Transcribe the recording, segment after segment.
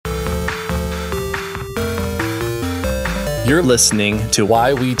You're listening to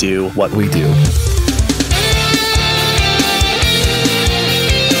Why We Do What We Do.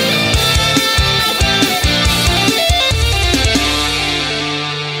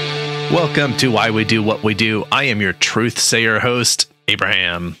 Welcome to Why We Do What We Do. I am your truth sayer host,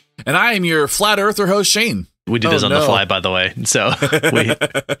 Abraham. And I am your flat earther host, Shane. We did this on the fly, by the way. So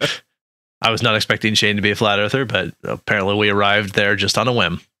I was not expecting Shane to be a flat earther, but apparently we arrived there just on a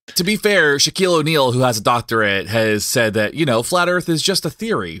whim. To be fair, Shaquille O'Neal, who has a doctorate, has said that, flat earth is just a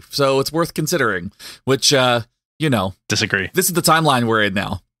theory. So it's worth considering, which, disagree. This is the timeline we're in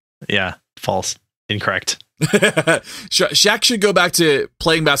now. Yeah. False. Incorrect. Shaq should go back to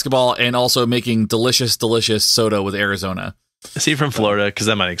playing basketball and also making delicious soda with Arizona. Is he from Florida? Because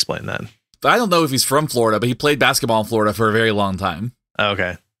that might explain that. I don't know if he's from Florida, but he played basketball in Florida for a very long time.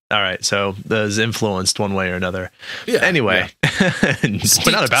 Okay. All right. So that is influenced one way or another. Yeah. Anyway,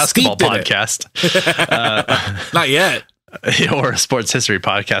 we're not a basketball podcast. Not yet. Or a sports history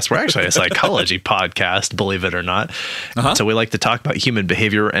podcast. We're actually a psychology podcast, believe it or not. So we like to talk about human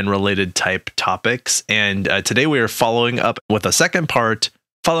behavior and related type topics. And today we are following up with a second part,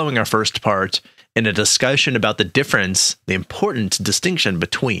 following our first part, in a discussion about the important distinction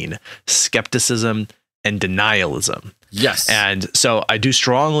between skepticism and denialism. Yes. And so I do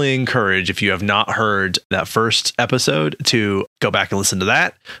strongly encourage, if you have not heard that first episode, to go back and listen to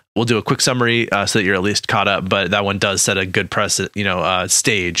that. We'll do a quick summary so that you're at least caught up. But that one does set a good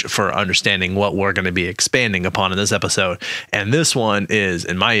stage for understanding what we're going to be expanding upon in this episode. And this one is,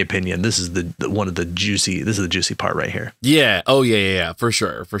 in my opinion, this is the juicy part right here. Yeah. Oh, yeah. For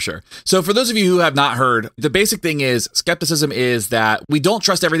sure. So for those of you who have not heard, the basic thing is skepticism is that we don't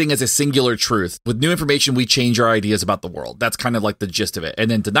trust everything as a singular truth. With new information, we change our ideas about the world. That's kind of like the gist of it. And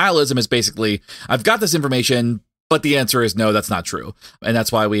then denialism is basically, I've got this information, but the answer is no, that's not true. And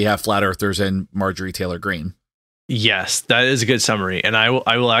that's why we have flat earthers and Marjorie Taylor Greene. Yes, that is a good summary. And I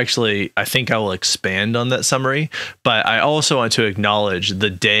think I will expand on that summary. But I also want to acknowledge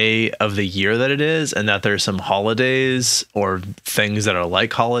the day of the year that it is, and that there's some holidays or things that are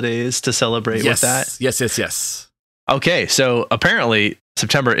like holidays to celebrate with that. Yes. Okay, so apparently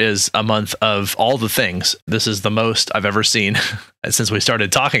September is a month of all the things. This is the most I've ever seen since we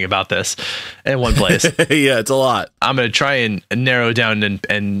started talking about this in one place. Yeah, it's a lot. I'm going to try and narrow down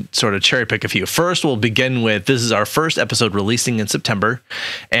and sort of cherry pick a few. First, we'll begin with, this is our first episode releasing in September,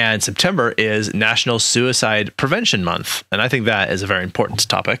 and September is National Suicide Prevention Month. And I think that is a very important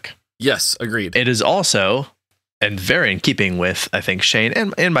topic. Yes, agreed. It is also, and very in keeping with, I think, Shane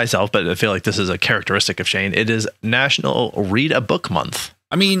and myself, but I feel like this is a characteristic of Shane, it is National Read a Book Month.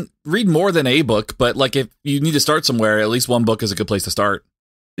 I mean, read more than a book, but like if you need to start somewhere, at least one book is a good place to start.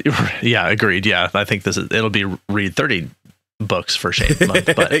 Yeah, agreed. Yeah, I think it'll be read 30 books for Shane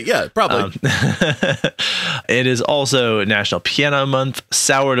month. But, yeah, probably. It is also National Piano Month,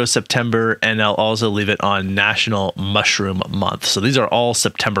 Sourdough September, and I'll also leave it on National Mushroom Month. So these are all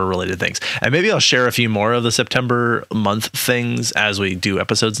September related things. And maybe I'll share a few more of the September month things as we do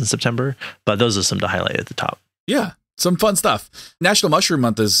episodes in September, but those are some to highlight at the top. Yeah. Some fun stuff. National Mushroom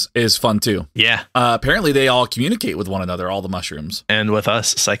Month is fun too. Yeah. Apparently they all communicate with one another, all the mushrooms. And with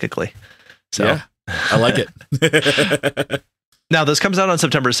us psychically. So yeah, I like it. Now, this comes out on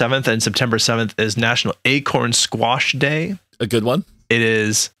September 7th, and September 7th is National Acorn Squash Day. A good one. It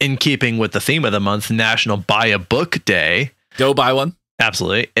is, in keeping with the theme of the month, National Buy a Book Day. Go buy one.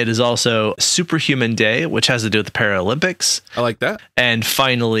 Absolutely. It is also Superhuman Day, which has to do with the Paralympics. I like that. And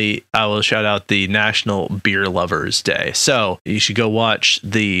finally, I will shout out the National Beer Lovers Day. So you should go watch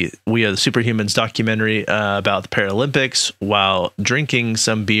the We Are the Superhumans documentary about the Paralympics while drinking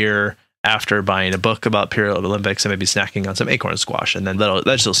some beer after buying a book about Paralympics and maybe snacking on some acorn squash. And then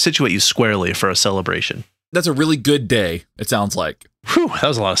that'll situate you squarely for a celebration. That's a really good day, it sounds like. Whew, that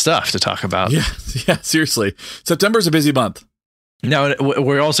was a lot of stuff to talk about. Yeah, seriously. September's a busy month. Now,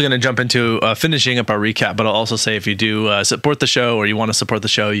 we're also going to jump into finishing up our recap, but I'll also say if you do support the show or you want to support the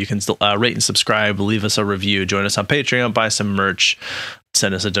show, you can still rate and subscribe, leave us a review, join us on Patreon, buy some merch,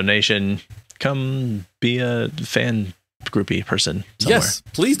 send us a donation, come be a fan groupie person somewhere. Yes,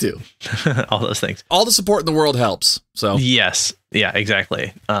 please do. All those things. All the support in the world helps. So yes. Yeah,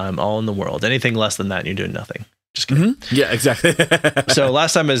 exactly. All in the world. Anything less than that, you're doing nothing. Just kidding. Mm-hmm. Yeah, exactly. So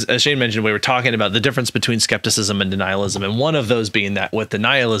last time, as Shane mentioned, we were talking about the difference between skepticism and denialism. And one of those being that with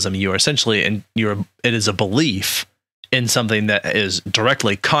denialism, you are essentially, it is a belief in something that is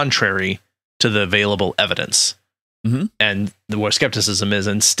directly contrary to the available evidence. Mm-hmm. And where skepticism is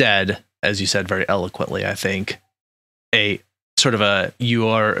instead, as you said very eloquently, I think, you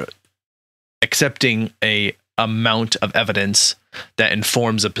are accepting a amount of evidence that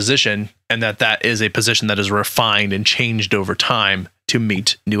informs a position, and that is a position that is refined and changed over time to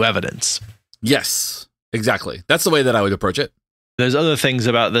meet new evidence. Yes, exactly. That's the way that I would approach it. There's other things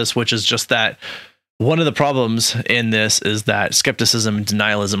about this, which is just that one of the problems in this is that skepticism and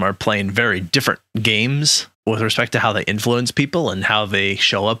denialism are playing very different games with respect to how they influence people and how they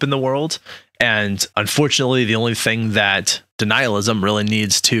show up in the world. And unfortunately, the only thing that denialism really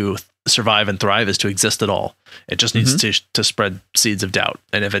needs to survive and thrive is to exist at all. It just needs to spread seeds of doubt.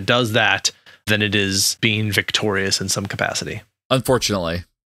 And if it does that, then it is being victorious in some capacity. Unfortunately.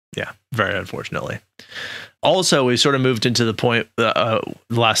 Yeah, very unfortunately. Also, we sort of moved into the point,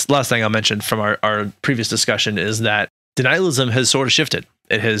 last thing I'll mention from our previous discussion is that denialism has sort of shifted.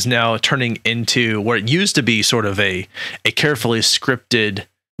 It has now turning into where it used to be sort of a carefully scripted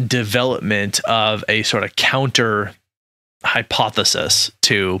development of a sort of counter hypothesis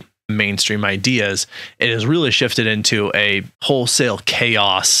to mainstream ideas. It has really shifted into a wholesale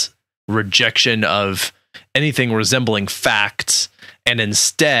chaos rejection of anything resembling facts, and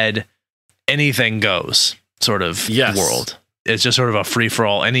instead anything goes sort of world. It's just sort of a free for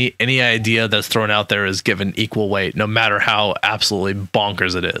all. Any idea that's thrown out there is given equal weight, no matter how absolutely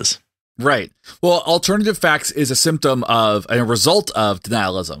bonkers it is. Right. Well, alternative facts is a symptom of a result of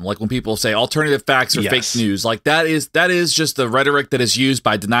denialism. Like when people say alternative facts are fake news, like that is just the rhetoric that is used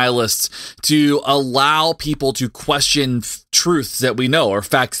by denialists to allow people to question truths that we know or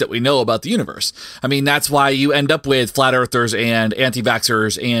facts that we know about the universe. I mean, that's why you end up with flat earthers and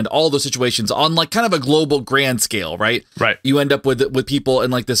anti-vaxxers and all those situations on like kind of a global grand scale, right? Right. You end up with people in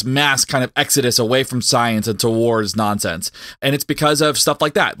like this mass kind of exodus away from science and towards nonsense. And it's because of stuff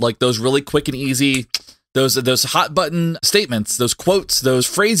like that, like those really quick and easy, those hot button statements, those quotes, those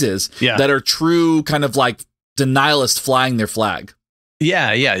phrases that are true kind of like denialists flying their flag.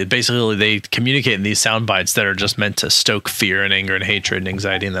 Yeah. Basically, they communicate in these sound bites that are just meant to stoke fear and anger and hatred and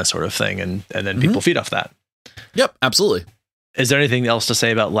anxiety and that sort of thing. And then people feed off that. Yep, absolutely. Is there anything else to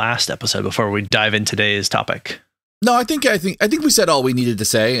say about last episode before we dive in today's topic? No, I think we said all we needed to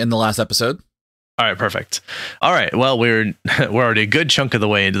say in the last episode. All right, perfect. All right, well, we're already a good chunk of the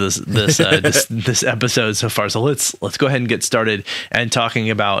way into this episode so far. So let's go ahead and get started and talking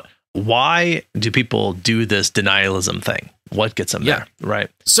about why do people do this denialism thing? What gets them there, right?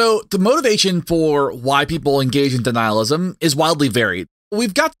 So the motivation for why people engage in denialism is wildly varied.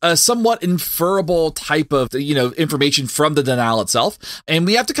 We've got a somewhat inferable type of, information from the denial itself, and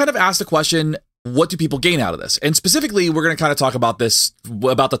we have to kind of ask the question, what do people gain out of this? And specifically, we're going to kind of talk about this,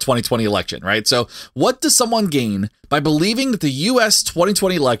 about the 2020 election, right? So what does someone gain by believing that the U.S.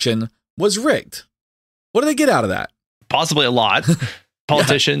 2020 election was rigged? What do they get out of that? Possibly a lot.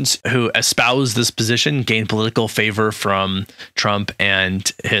 Politicians who espouse this position gain political favor from Trump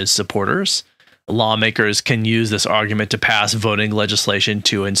and his supporters. Lawmakers can use this argument to pass voting legislation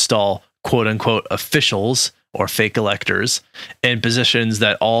to install quote unquote officials or fake electors in positions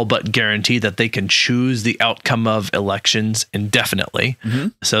that all but guarantee that they can choose the outcome of elections indefinitely.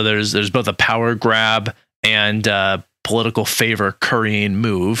 So there's both a power grab and political favor currying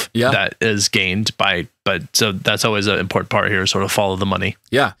move that is gained so that's always an important part here, sort of follow the money.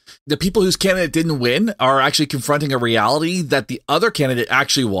 Yeah. The people whose candidate didn't win are actually confronting a reality that the other candidate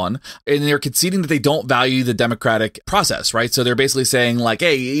actually won, and they're conceding that they don't value the democratic process, right? So they're basically saying like,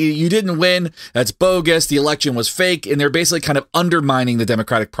 hey, you didn't win, that's bogus, the election was fake, and they're basically kind of undermining the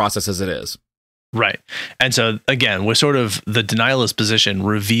democratic process as it is. Right. And so again, we're sort of the denialist position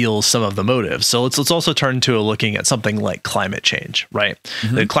reveals some of the motives. So let's also turn to looking at something like climate change, right?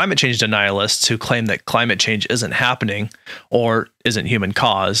 The climate change denialists who claim that climate change isn't happening or isn't human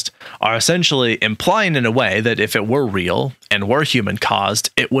caused are essentially implying in a way that if it were real and were human caused,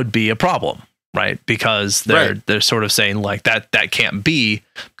 it would be a problem, right? Because they're sort of saying like that can't be.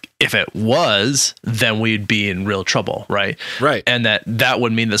 If it was, then we'd be in real trouble, right? Right. And that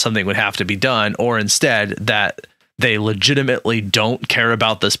would mean that something would have to be done, or instead that they legitimately don't care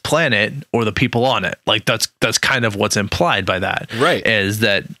about this planet or the people on it. Like that's kind of what's implied by that. Right. Is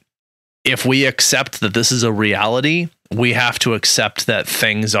that if we accept that this is a reality, we have to accept that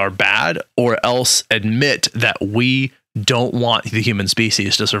things are bad, or else admit that we don't want the human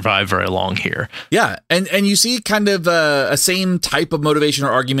species to survive very long here. Yeah. And you see kind of a same type of motivation or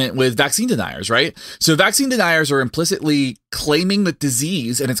argument with vaccine deniers, right? So vaccine deniers are implicitly claiming that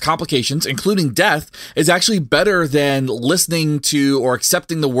disease and its complications, including death, is actually better than listening to or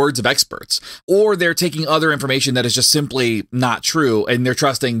accepting the words of experts. Or they're taking other information that is just simply not true, and they're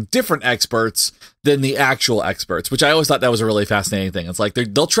trusting different experts than the actual experts, which I always thought that was a really fascinating thing. It's like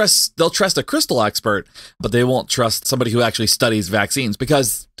they'll trust a crystal expert, but they won't trust somebody who actually studies vaccines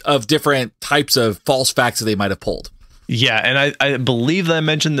because of different types of false facts that they might have pulled. Yeah, and I believe that I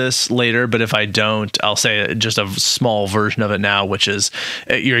mentioned this later, but if I don't, I'll say just a small version of it now, which is,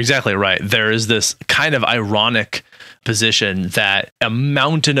 you're exactly right. There is this kind of ironic position that a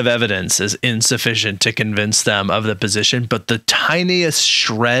mountain of evidence is insufficient to convince them of the position, but the tiniest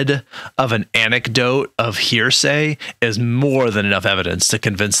shred of an anecdote of hearsay is more than enough evidence to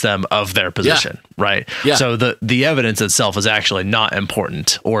convince them of their position, right? Yeah. So the evidence itself is actually not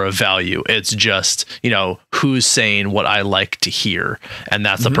important or of value. It's just, who's saying what I like to hear, and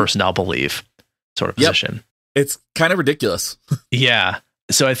that's the person I'll believe sort of position. It's kind of ridiculous. Yeah.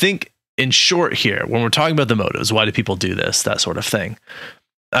 So I think, in short here, when we're talking about the motives, why do people do this, that sort of thing?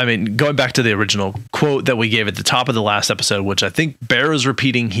 I mean, going back to the original quote that we gave at the top of the last episode, which I think bears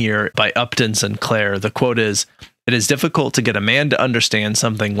repeating here by Upton Sinclair, the quote is, "It is difficult to get a man to understand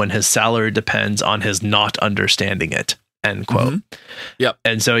something when his salary depends on his not understanding it." End quote. Yep.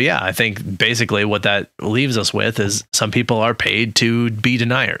 And so, yeah, I think basically what that leaves us with is some people are paid to be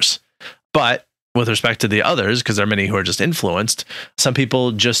deniers. But with respect to the others, because there are many who are just influenced, some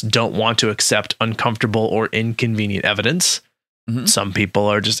people just don't want to accept uncomfortable or inconvenient evidence. Some people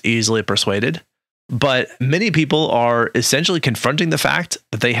are just easily persuaded. But many people are essentially confronting the fact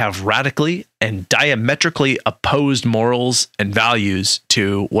that they have radically and diametrically opposed morals and values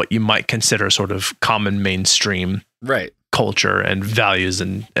to what you might consider sort of common mainstream culture and values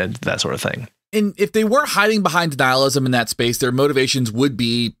and that sort of thing. And if they weren't hiding behind denialism in that space, their motivations would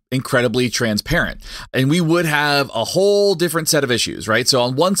be incredibly transparent. And we would have a whole different set of issues, right? So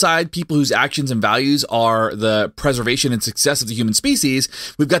on one side, people whose actions and values are the preservation and success of the human species.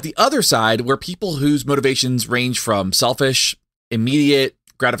 We've got the other side where people whose motivations range from selfish, immediate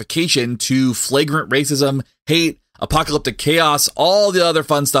gratification to flagrant racism, hate, apocalyptic chaos, all the other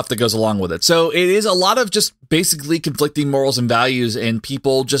fun stuff that goes along with it. So it is a lot of just basically conflicting morals and values, and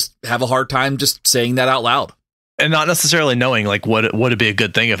people just have a hard time just saying that out loud. And not necessarily knowing like would it be a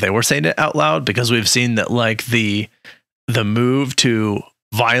good thing if they were saying it out loud, because we've seen that like the move to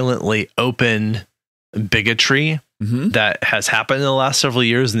violently open bigotry that has happened in the last several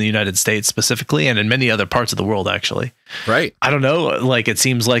years in the United States specifically, and in many other parts of the world, actually. Right. I don't know. Like, it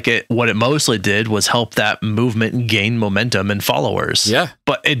seems like what it mostly did was help that movement gain momentum and followers. Yeah.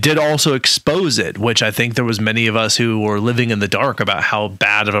 But it did also expose it, which I think there was many of us who were living in the dark about how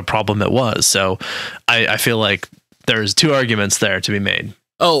bad of a problem it was. So I feel like there's two arguments there to be made.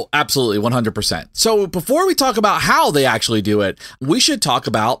 Oh, absolutely. 100%. So before we talk about how they actually do it, we should talk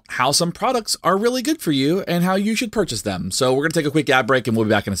about how some products are really good for you and how you should purchase them. So we're going to take a quick ad break and we'll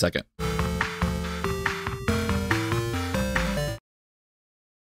be back in a second.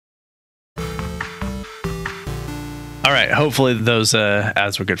 All right. Hopefully those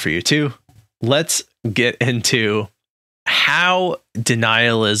ads were good for you too. Let's get into how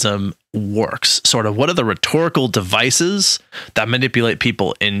denialism works. Sort of what are the rhetorical devices that manipulate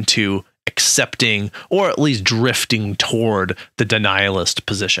people into accepting or at least drifting toward the denialist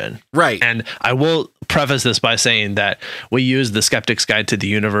position. Right. And I will preface this by saying that we use the Skeptic's Guide to the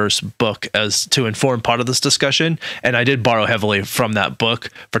Universe book as to inform part of this discussion. And I did borrow heavily from that book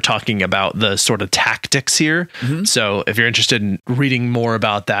for talking about the sort of tactics here. So if you're interested in reading more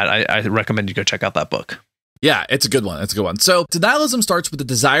about that, I recommend you go check out that book. Yeah, it's a good one. It's a good one. So denialism starts with the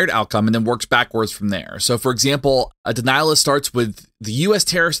desired outcome and then works backwards from there. So for example, a denialist starts with the U.S.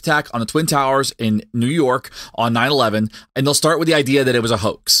 terrorist attack on the Twin Towers in New York on 9/11, and they'll start with the idea that it was a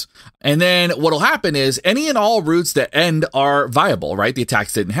hoax. And then what'll happen is any and all routes that end are viable, right? The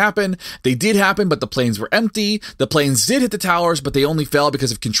attacks didn't happen. They did happen, but the planes were empty. The planes did hit the towers, but they only fell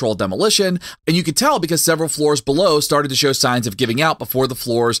because of controlled demolition. And you could tell because several floors below started to show signs of giving out before the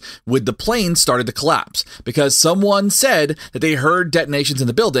floors with the planes started to collapse. Because someone said that they heard detonations in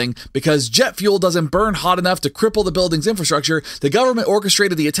the building. Because jet fuel doesn't burn hot enough to cripple the building's infrastructure, the government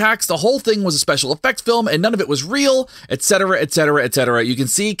orchestrated the attacks. The whole thing was a special effects film and none of it was real, etc., etc., etc. You can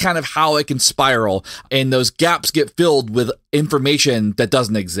see kind of how it can spiral and those gaps get filled with information that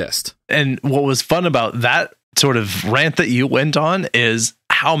doesn't exist. And what was fun about that sort of rant that you went on is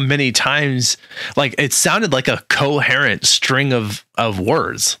how many times, like, it sounded like a coherent string of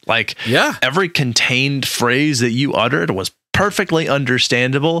words. Like, yeah, every contained phrase that you uttered was perfectly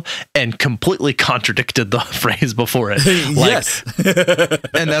understandable and completely contradicted the phrase before it. Yes.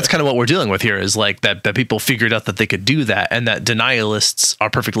 And that's kind of what we're dealing with here, is like that people figured out that they could do that, and that denialists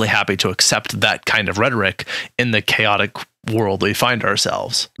are perfectly happy to accept that kind of rhetoric in the chaotic world we find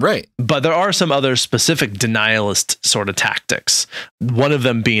ourselves. Right. But there are some other specific denialist sort of tactics. One of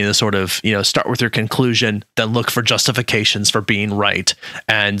them being the sort of, start with your conclusion, then look for justifications for being right.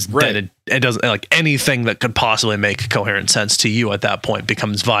 And then it doesn't, like, anything that could possibly make coherent sense to you at that point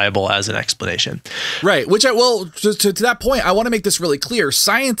becomes viable as an explanation. Right. Which to that point, I want to make this really clear.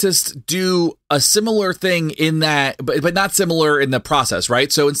 Scientists do a similar thing in that, but not similar in the process,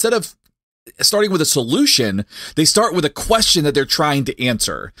 right? So instead of starting with a solution, they start with a question that they're trying to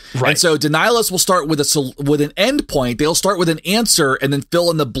answer. Right. And so denialists will start with an end point. They'll start with an answer and then fill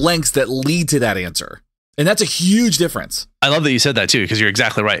in the blanks that lead to that answer. And that's a huge difference. I love that you said that too, because you're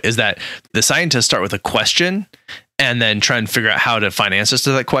exactly right. Is that the scientists start with a question and then try and figure out how to find answers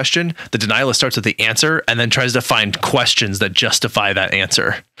to that question. The denialist starts with the answer and then tries to find questions that justify that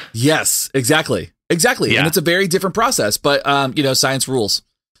answer. Yes, exactly. Exactly. Yeah. And it's a very different process, but science rules.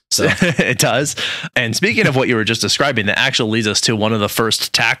 So it does. And speaking of what you were just describing, that actually leads us to one of the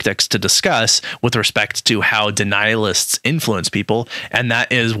first tactics to discuss with respect to how denialists influence people. And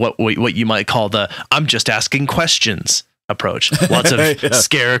that is what you might call the "I'm just asking questions" approach. Lots of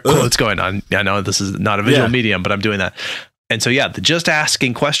scare quotes going on. I know this is not a visual medium, but I'm doing that. And so, the just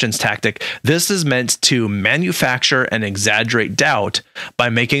asking questions tactic, this is meant to manufacture and exaggerate doubt by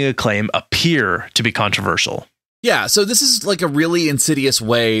making a claim appear to be controversial. Yeah, so this is like a really insidious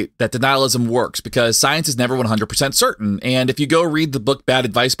way that denialism works, because science is never 100% certain. And if you go read the book Bad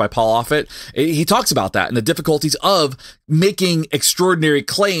Advice by Paul Offit, he talks about that and the difficulties of making extraordinary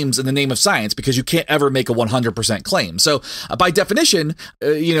claims in the name of science, because you can't ever make a 100% claim. So by definition,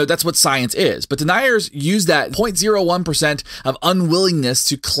 that's what science is. But deniers use that 0.01% of unwillingness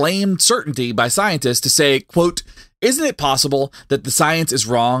to claim certainty by scientists to say, quote, "Isn't it possible that the science is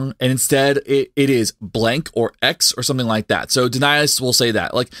wrong and instead it is blank or X or something like that?" So denialists will say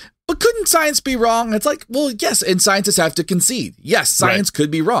that, like, but couldn't science be wrong? It's like, well, yes, and scientists have to concede. Yes, science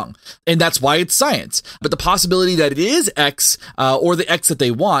could be wrong, and that's why it's science. But the possibility that it is X or the X that they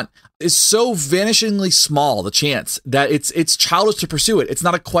want is so vanishingly small, the chance that it's childish to pursue it. It's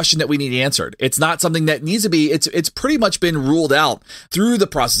not a question that we need answered. It's not something that needs to be, it's pretty much been ruled out through the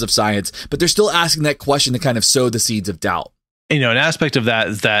process of science, but they're still asking that question to kind of sow the seeds of doubt. An aspect of that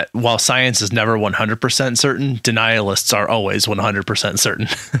is that while science is never 100% certain, denialists are always 100% certain,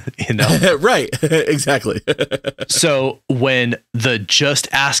 Right, exactly. So when the just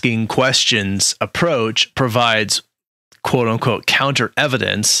asking questions approach provides quote unquote counter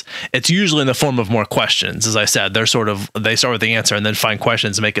evidence, it's usually in the form of more questions. As I said, they start with the answer and then find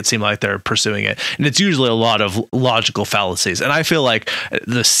questions to make it seem like they're pursuing it. And it's usually a lot of logical fallacies. And I feel like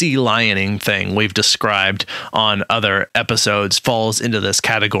the sea lioning thing we've described on other episodes falls into this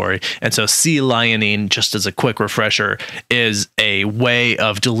category. And so sea lioning, just as a quick refresher, is a way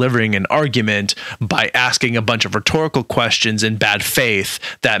of delivering an argument by asking a bunch of rhetorical questions in bad faith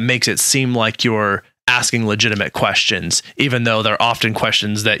that makes it seem like you're asking legitimate questions, even though they're often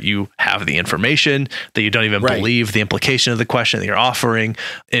questions that you have the information, that you don't even believe the implication of the question that you're offering.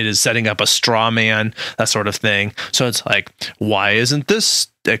 It is setting up a straw man, that sort of thing. So it's like, why isn't this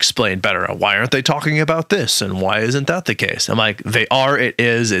explained better? Why aren't they talking about this? And why isn't that the case? I'm like, they are, it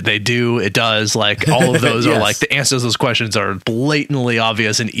is, they do, it does. Like all of those are like, the answers to those questions are blatantly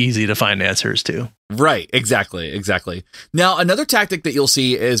obvious and easy to find answers to. Right. Exactly. Now, another tactic that you'll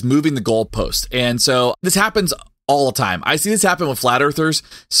see is moving the goalpost. And so this happens all the time. I see this happen with flat earthers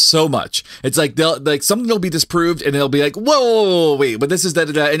so much. It's like something will be disproved and they'll be like, whoa, wait, but this is that,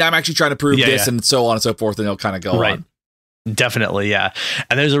 and I'm actually trying to prove this and so on and so forth. And they'll kind of go on. Definitely, yeah.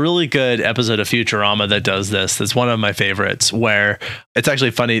 And there's a really good episode of Futurama that does this. That's one of my favorites, where it's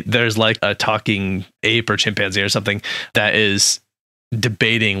actually funny. There's like a talking ape or chimpanzee or something that is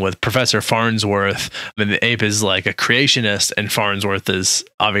debating with Professor Farnsworth, and the ape is like a creationist and Farnsworth is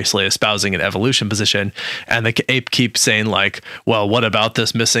obviously espousing an evolution position, and the ape keeps saying like, well, what about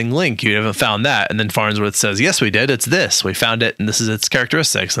this missing link? You haven't found that. And then Farnsworth says, yes, we did. It's this. We found it and this is its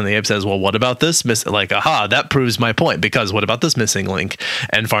characteristics. And the ape says, well, what about this like, aha, that proves my point, because what about this missing link?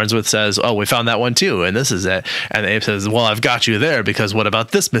 And Farnsworth says, oh, we found that one too, and this is it. And the ape says, well, I've got you there, because what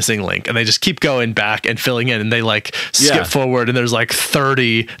about this missing link? And they just keep going back and filling in, and they like skip forward, and there's like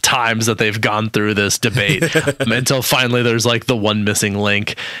 30 times that they've gone through this debate until finally there's like the one missing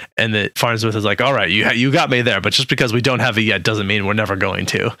link, and that Farnsworth is like, all right, you got me there, but just because we don't have it yet doesn't mean we're never going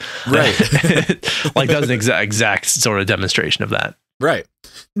to. Right. Like that's an exact sort of demonstration of that. Right.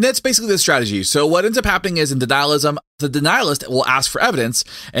 And that's basically the strategy. So what ends up happening is in denialism, the denialist will ask for evidence.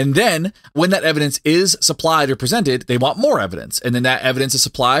 And then when that evidence is supplied or presented, they want more evidence. And then that evidence is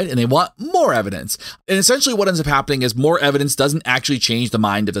supplied and they want more evidence. And essentially what ends up happening is more evidence doesn't actually change the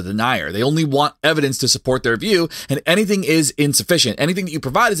mind of the denier. They only want evidence to support their view, and anything is insufficient. Anything that you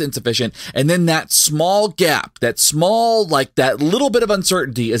provide is insufficient. And then that small gap, that small, like that little bit of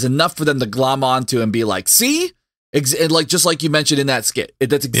uncertainty is enough for them to glom onto and be like, see? Like just like you mentioned in that skit,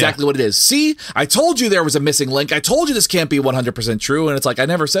 that's exactly what it is. See, I told you there was a missing link. I told you this can't be 100% true. And it's like, I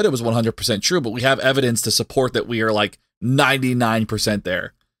never said it was 100% true, but we have evidence to support that we are like 99%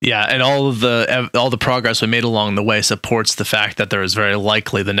 there. Yeah, and all the progress we made along the way supports the fact that there is very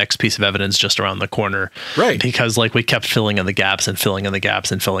likely the next piece of evidence just around the corner. Right. Because like we kept filling in the gaps and filling in the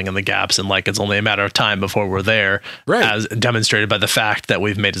gaps and filling in the gaps, and like it's only a matter of time before we're there. Right. As demonstrated by the fact that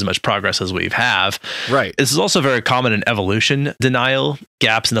we've made as much progress as we have. Right. This is also very common in evolution denial,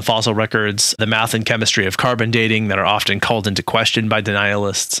 gaps in the fossil records, the math and chemistry of carbon dating that are often called into question by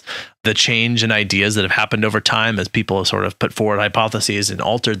denialists, the change in ideas that have happened over time as people have sort of put forward hypotheses and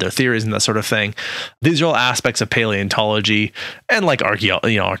altered their theories and that sort of thing. These are all aspects of paleontology and like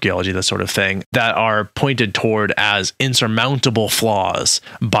archaeology, that sort of thing, that are pointed toward as insurmountable flaws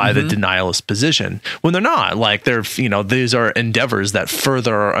by the denialist position, when they're not. Like these are endeavors that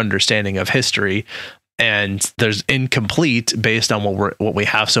further our understanding of history. And there's incomplete based on what we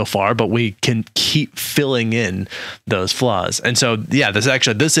have so far, but we can keep filling in those flaws. And so,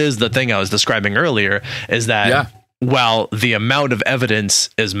 this is the thing I was describing earlier, is that while the amount of evidence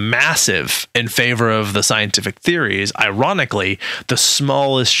is massive in favor of the scientific theories, ironically, the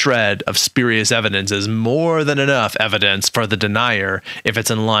smallest shred of spurious evidence is more than enough evidence for the denier if it's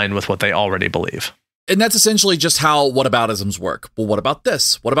in line with what they already believe. And that's essentially just how whataboutisms work. Well, what about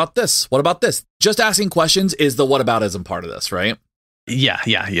this? What about this? What about this? Just asking questions is the whataboutism part of this, right? Yeah.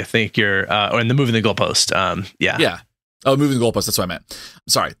 You think you're, or in the moving the goalpost. Yeah. Oh, moving the goalpost. That's what I meant.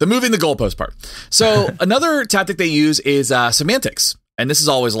 Sorry. The moving the goalpost part. So another tactic they use is semantics. And this is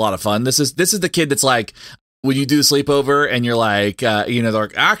always a lot of fun. This is the kid that's like, when you do the sleepover and you're like, they're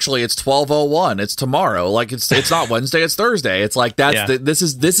like, actually it's 12:01. It's tomorrow. Like it's not Wednesday. It's Thursday. It's like, this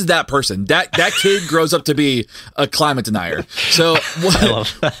is that person. That kid grows up to be a climate denier. So I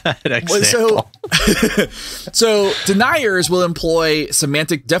love that example. So deniers will employ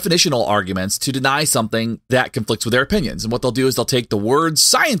semantic definitional arguments to deny something that conflicts with their opinions. And what they'll do is they'll take the words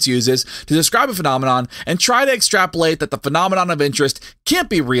science uses to describe a phenomenon and try to extrapolate that the phenomenon of interest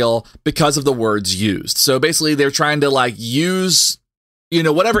can't be real because of the words used. So basically they're trying to like use,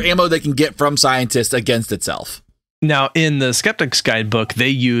 whatever ammo they can get from scientists against itself. Now, in the Skeptic's Guidebook, they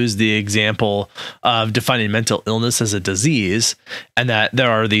use the example of defining mental illness as a disease, and that there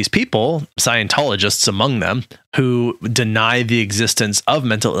are these people, Scientologists among them, who deny the existence of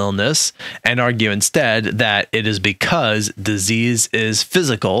mental illness and argue instead that it is because disease is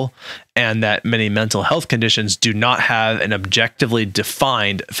physical and that many mental health conditions do not have an objectively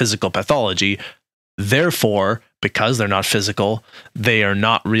defined physical pathology. Therefore, because they're not physical, they are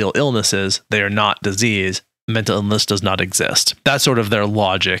not real illnesses, they are not disease. Mental illness does not exist. That's sort of their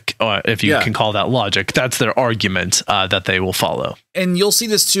logic, or if you can call that logic. That's their argument that they will follow. And you'll see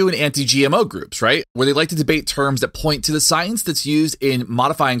this too in anti-GMO groups, right? Where they like to debate terms that point to the science that's used in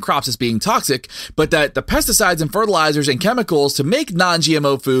modifying crops as being toxic, but that the pesticides and fertilizers and chemicals to make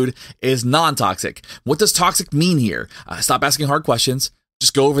non-GMO food is non-toxic. What does toxic mean here? Stop asking hard questions.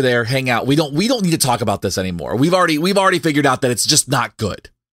 Just go over there, hang out. We don't need to talk about this anymore. We've already figured out that it's just not good.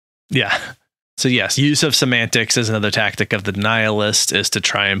 Yeah. So yes, use of semantics is another tactic of the denialist, is to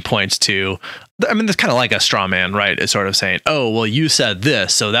try and point to, it's kind of like a straw man, right? It's sort of saying, oh, well, you said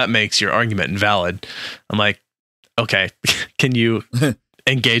this, so that makes your argument invalid. I'm like, okay, can you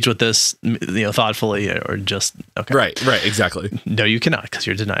engage with this, thoughtfully, or just, okay. Right, exactly. No, you cannot, because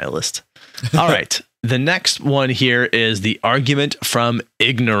you're a denialist. All right. The next one here is the argument from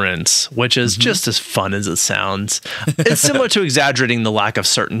ignorance, which is just as fun as it sounds. It's similar to exaggerating the lack of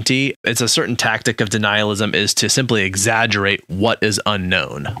certainty. It's a certain tactic of denialism is to simply exaggerate what is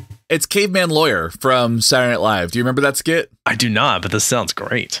unknown. It's Caveman Lawyer from Saturday Night Live. Do you remember that skit? I do not, but this sounds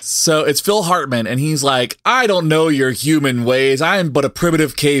great. So it's Phil Hartman, and he's like, I don't know your human ways. I am but a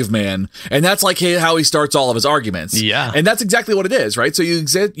primitive caveman. And that's like how he starts all of his arguments. Yeah. And that's exactly what it is, right? So you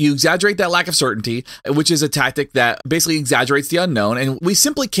exaggerate that lack of certainty, which is a tactic that basically exaggerates the unknown. And we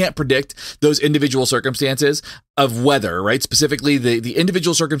simply can't predict those individual circumstances of weather, right? Specifically, the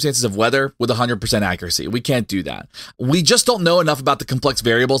individual circumstances of weather with 100% accuracy. We can't do that. We just don't know enough about the complex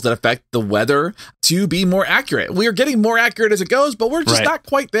variables that affect the weather to be more accurate. We are getting more accurate as it goes, but we're just not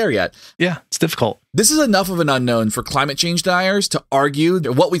quite there yet. Yeah, it's difficult. This is enough of an unknown for climate change deniers to argue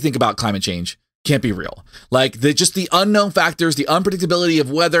that what we think about climate change can't be real. Like just the unknown factors, the unpredictability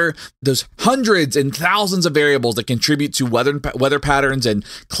of weather, those hundreds and thousands of variables that contribute to weather patterns and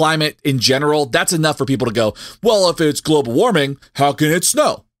climate in general. That's enough for people to go, well, if it's global warming, how can it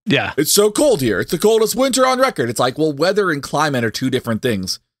snow? Yeah. It's so cold here. It's the coldest winter on record. It's like, well, weather and climate are two different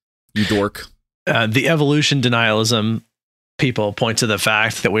things, you dork. The evolution denialism people point to the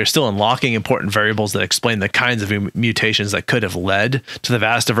fact that we're still unlocking important variables that explain the kinds of mutations that could have led to the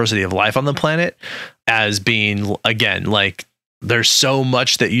vast diversity of life on the planet as being, again, like there's so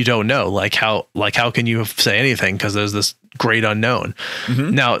much that you don't know. Like how can you say anything? Because there's this great unknown.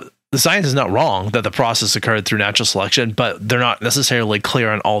 Mm-hmm. Now, the science is not wrong that the process occurred through natural selection, but they're not necessarily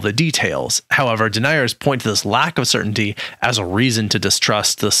clear on all the details. However, deniers point to this lack of certainty as a reason to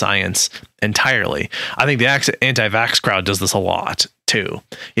distrust the science entirely. I think the anti-vax crowd does this a lot too.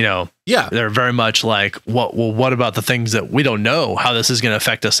 They're very much like, what about the things that we don't know how this is going to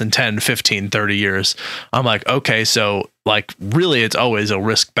affect us in 10, 15, 30 years? I'm like, okay, so like really it's always a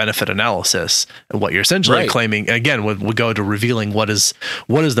risk benefit analysis. And what you're essentially claiming, again, we go to revealing what is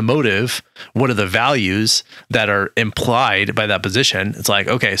the motive, what are the values that are implied by that position. It's like,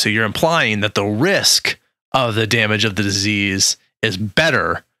 okay, so you're implying that the risk of the damage of the disease is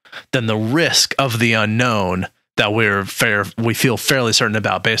better than the risk of the unknown that we feel fairly certain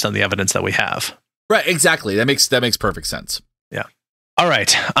about based on the evidence that we have. Right, exactly. That makes perfect sense. Yeah. All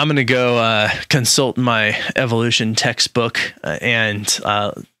right, I'm going to go consult my evolution textbook and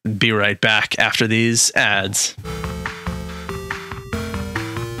be right back after these ads.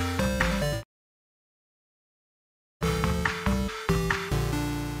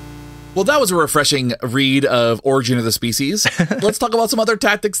 Well, that was a refreshing read of Origin of the Species. Let's talk about some other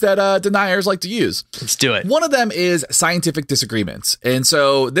tactics that deniers like to use. Let's do it. One of them is scientific disagreements. And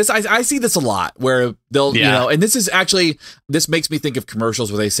so I see this a lot where they'll, and this makes me think of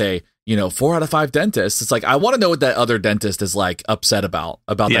commercials where they say, 4 out of 5 dentists. It's like, I want to know what that other dentist is like upset about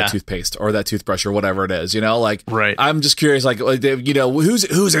that toothpaste or that toothbrush or whatever it is, right. I'm just curious, like,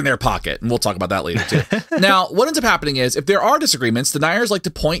 who's in their pocket? And we'll talk about that later too. Now, what ends up happening is if there are disagreements, deniers like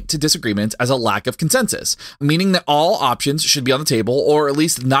to point to disagreements as a lack of consensus, meaning that all options should be on the table, or at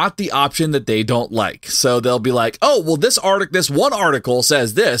least not the option that they don't like. So they'll be like, oh, well, this one article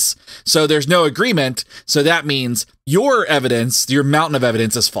says this, so there's no agreement. So that means your mountain of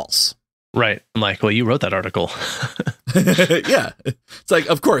evidence is false. Right. I'm like, well, you wrote that article. Yeah. It's like,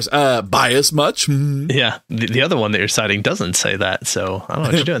 of course, bias much. Yeah. The other one that you're citing doesn't say that. So I don't know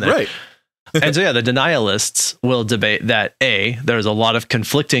what you're doing there. Right. And so, the denialists will debate that A, there's a lot of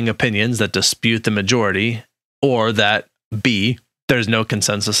conflicting opinions that dispute the majority, or that B, there's no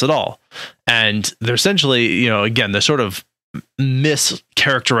consensus at all. And they're essentially, again, they're sort of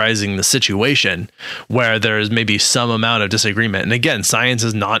mischaracterizing the situation where there's maybe some amount of disagreement. And again, science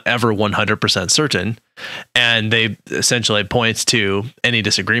is not ever 100% certain. And they essentially points to any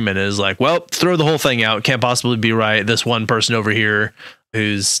disagreement as like, well, throw the whole thing out. Can't possibly be right. This one person over here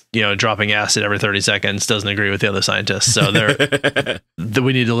who's, dropping acid every 30 seconds doesn't agree with the other scientists. So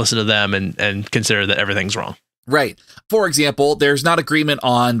we need to listen to them and consider that everything's wrong. Right. For example, there's not agreement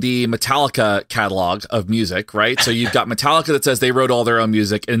on the Metallica catalog of music, right? So you've got Metallica that says they wrote all their own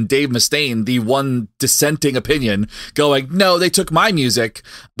music, and Dave Mustaine, the one dissenting opinion, going, no, they took my music,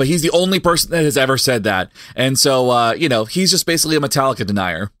 but he's the only person that has ever said that. And so, he's just basically a Metallica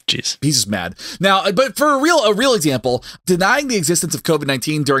denier. Jeez. He's just mad. Now, but for a real example, denying the existence of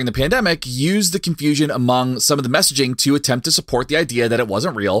COVID-19 during the pandemic used the confusion among some of the messaging to attempt to support the idea that it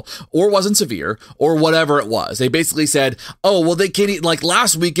wasn't real or wasn't severe or whatever it was. They basically said, oh, well, they can't, like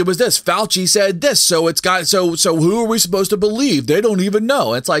last week it was this, Fauci said this, so who are we supposed to believe? They don't even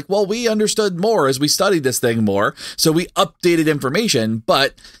know. It's like, well, we understood more as we studied this thing more, so we updated information,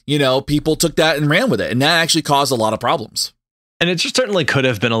 but, people took that and ran with it, and that actually caused a lot of problems. And it certainly could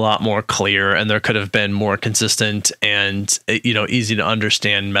have been a lot more clear, and there could have been more consistent and, easy to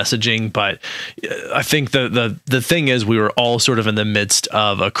understand messaging. But I think the thing is, we were all sort of in the midst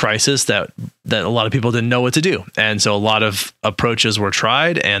of a crisis that a lot of people didn't know what to do. And so a lot of approaches were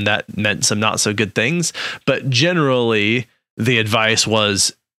tried, and that meant some not so good things. But generally, the advice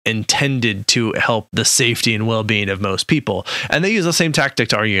was intended to help the safety and well-being of most people. And they use the same tactic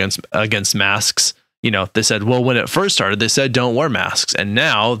to argue against masks. They said, well, when it first started, they said, don't wear masks. And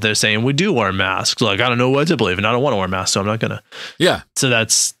now they're saying we do wear masks. Like, I don't know what to believe, and I don't want to wear masks, so I'm not going to. Yeah. So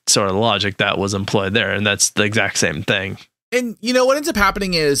that's sort of the logic that was employed there. And that's the exact same thing. And what ends up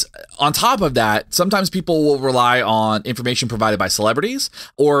happening is, on top of that, sometimes people will rely on information provided by celebrities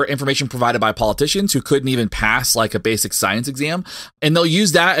or information provided by politicians who couldn't even pass like a basic science exam, and they'll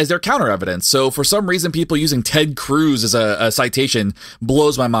use that as their counter evidence. So for some reason, people using Ted Cruz as a citation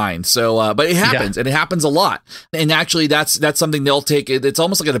blows my mind. So, but it happens, and it happens a lot. And actually, that's something they'll take. It's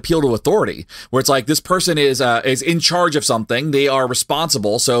almost like an appeal to authority, where it's like this person is in charge of something. They are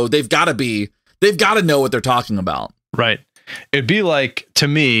responsible, so they've got to know what they're talking about. Right. It'd be like, to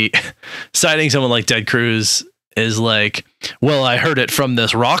me, citing someone like Ted Cruz is like, well, I heard it from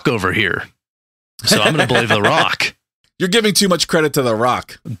this rock over here, so I'm going to believe the rock. You're giving too much credit to the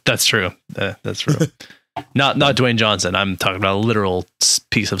rock. That's true. That's true. Not Dwayne Johnson. I'm talking about a literal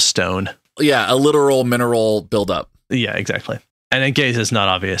piece of stone. Yeah, a literal mineral buildup. Yeah, exactly. And in case it's not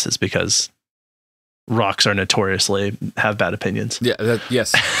obvious, it's because rocks are notoriously have bad opinions. Yeah.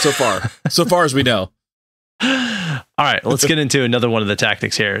 Yes. So far as we know. All right, let's get into another one of the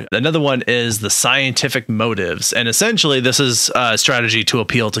tactics here. Another one is the scientific motives. And essentially, this is a strategy to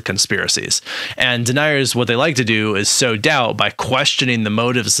appeal to conspiracies. And deniers, what they like to do is sow doubt by questioning the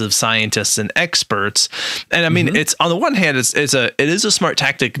motives of scientists and experts. And I mean, it's on the one hand, it is a smart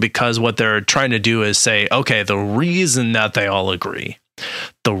tactic, because what they're trying to do is say, okay, the reason that they all agree,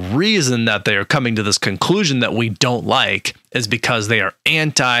 the reason that they are coming to this conclusion that we don't like, is because they are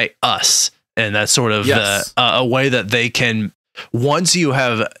anti-us. And that's sort of a way that they can, once you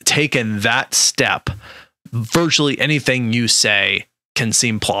have taken that step, virtually anything you say can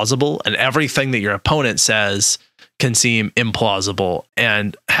seem plausible, and everything that your opponent says can seem implausible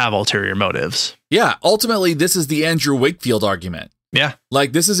and have ulterior motives. Yeah. Ultimately, this is the Andrew Wakefield argument. Yeah.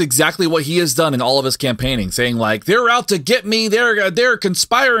 Like, this is exactly what he has done in all of his campaigning, saying like, they're out to get me. They're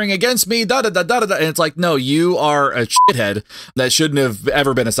conspiring against me. Da da da da da. And it's like, no, you are a shithead that shouldn't have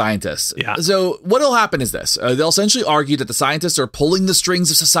ever been a scientist. Yeah. So what'll happen is this. They'll essentially argue that the scientists are pulling the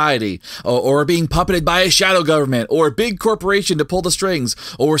strings of society, or being puppeted by a shadow government or a big corporation to pull the strings,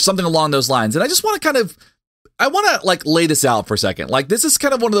 or something along those lines. And I just want to like lay this out for a second. Like, this is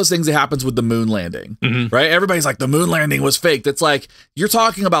kind of one of those things that happens with the moon landing, right? Everybody's like, the moon landing was fake. That's like, you're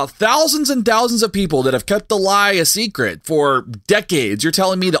talking about thousands and thousands of people that have kept the lie a secret for decades. You're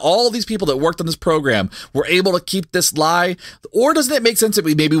telling me that all these people that worked on this program were able to keep this lie? Or doesn't it make sense that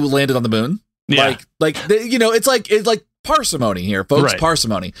we landed on the moon? Yeah. It's like parsimony here, folks. Right.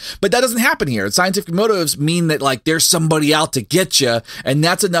 Parsimony. But that doesn't happen here. Scientific motives mean that like there's somebody out to get you, and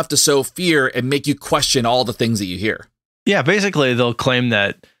that's enough to sow fear and make you question all the things that you hear. Yeah, basically they'll claim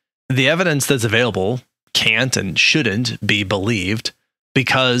that the evidence that's available can't and shouldn't be believed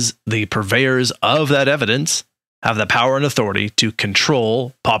because the purveyors of that evidence have the power and authority to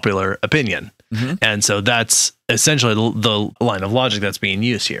control popular opinion. And so that's essentially the line of logic that's being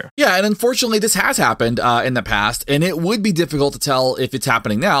used here. Yeah, and unfortunately, this has happened in the past, and it would be difficult to tell if it's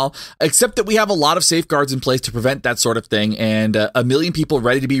happening now, except that we have a lot of safeguards in place to prevent that sort of thing, and a million people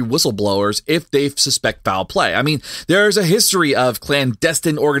ready to be whistleblowers if they suspect foul play. I mean, there's a history of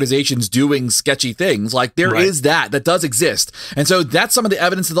clandestine organizations doing sketchy things. Like, there is that does exist. And so that's some of the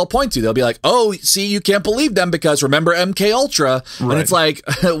evidence that they'll point to. They'll be like, oh, see, you can't believe them because remember MK Ultra. And it's like,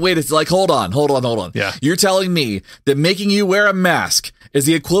 wait, it's like, hold on. Yeah. You're telling me that making you wear a mask is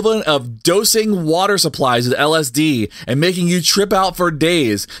the equivalent of dosing water supplies with LSD and making you trip out for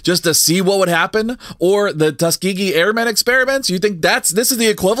days just to see what would happen? Or the Tuskegee Airmen experiments? You think this is the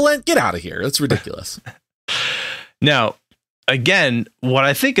equivalent? Get out of here. That's ridiculous. Now, again, what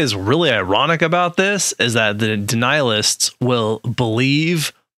I think is really ironic about this is that the denialists will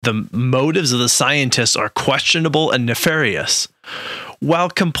believe the motives of the scientists are questionable and nefarious, while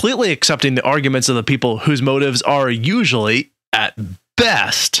completely accepting the arguments of the people whose motives are usually, at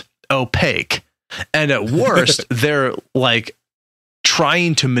best, opaque. And at worst, they're like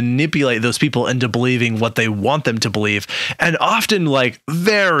trying to manipulate those people into believing what they want them to believe, and often like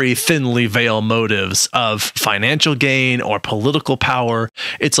very thinly veil motives of financial gain or political power.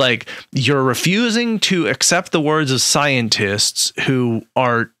 It's like you're refusing to accept the words of scientists who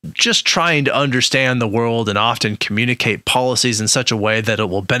are just trying to understand the world and often communicate policies in such a way that it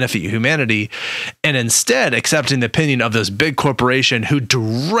will benefit humanity, and instead accepting the opinion of this big corporation who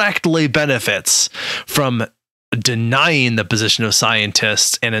directly benefits from denying the position of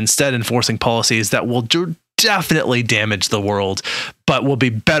scientists and instead enforcing policies that will definitely damage the world, but will be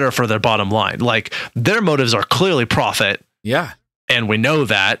better for their bottom line. Like, their motives are clearly profit. Yeah. And we know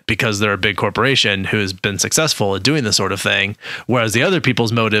that because they're a big corporation who has been successful at doing this sort of thing. Whereas the other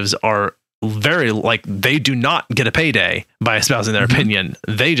people's motives are very like, they do not get a payday by espousing their opinion.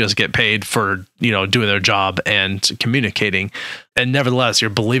 They just get paid for, doing their job and communicating. And nevertheless, you're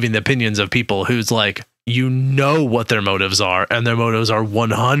believing the opinions of people whose like you know what their motives are, and their motives are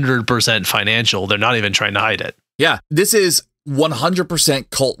 100% financial. They're not even trying to hide it. Yeah, this is 100%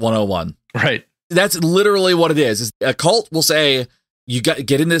 cult 101. Right. That's literally what it is. A cult will say, you got to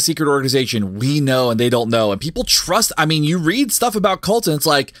get into the secret organization. We know and they don't know. And people trust. I mean, you read stuff about cults and it's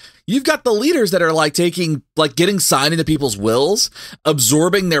like, you've got the leaders that are like getting signed into people's wills,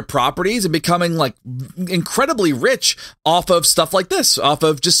 absorbing their properties and becoming like incredibly rich off of stuff like this, off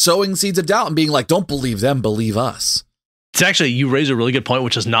of just sowing seeds of doubt and being like, don't believe them, believe us. It's actually, you raise a really good point,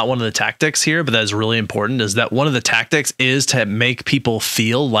 which is not one of the tactics here, but that is really important, is that one of the tactics is to make people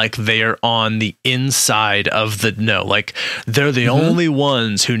feel like they're on the inside of the know, like they're the only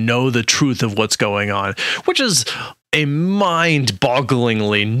ones who know the truth of what's going on, which is a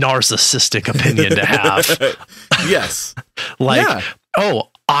mind-bogglingly narcissistic opinion to have. Yes. Oh,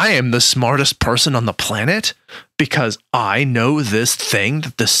 I am the smartest person on the planet because I know this thing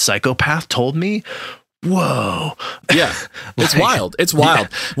that this psychopath told me. Whoa. Yeah. It's wild. It's wild.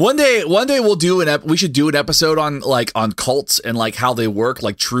 Yeah. One day we'll do we should do an episode on cults and like how they work,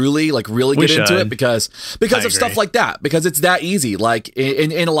 like truly, like really get into it because of stuff like that, because it's that easy. Like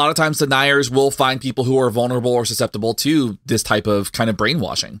in a lot of times deniers will find people who are vulnerable or susceptible to this type of kind of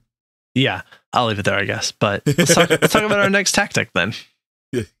brainwashing. Yeah. I'll leave it there, I guess. But let's talk about our next tactic then.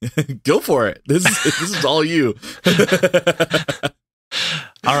 Go for it. This is all you.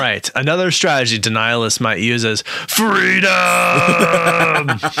 All right. Another strategy denialists might use is freedom.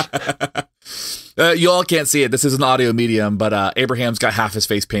 You all can't see it. This is an audio medium, but Abraham's got half his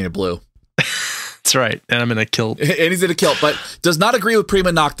face painted blue. That's right. And I'm in a kilt. And he's in a kilt, but does not agree with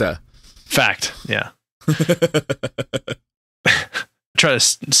prima nocta. Fact. Yeah. Try to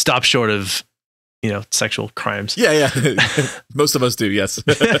stop short of, sexual crimes. Yeah. Most of us do, yes.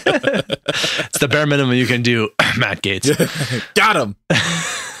 It's the bare minimum you can do, Matt Gates. Got him.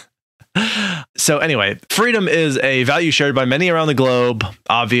 So anyway, freedom is a value shared by many around the globe.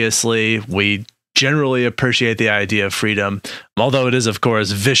 Obviously, we generally appreciate the idea of freedom, although it is, of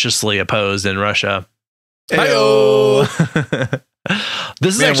course, viciously opposed in Russia. Hi-oh.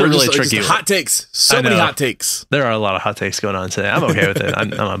 This is actually really tricky. Hot takes. So many hot takes. There are a lot of hot takes going on today. I'm okay with it.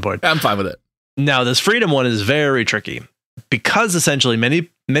 I'm on board. I'm fine with it. Now, this freedom one is very tricky because essentially many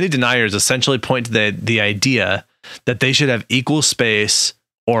deniers essentially point to the idea that they should have equal space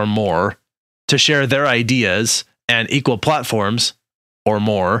or more to share their ideas and equal platforms or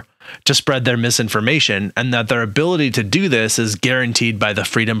more to spread their misinformation, and that their ability to do this is guaranteed by the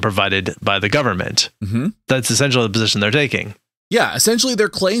freedom provided by the government. Mm-hmm. That's essentially the position they're taking. Yeah, essentially their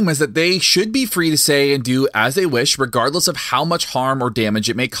claim is that they should be free to say and do as they wish, regardless of how much harm or damage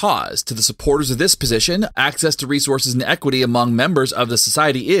it may cause. To the supporters of this position, access to resources and equity among members of the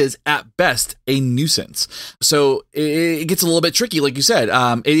society is, at best, a nuisance. So it gets a little bit tricky, like you said.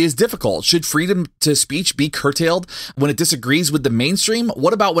 It is difficult. Should freedom to speech be curtailed when it disagrees with the mainstream?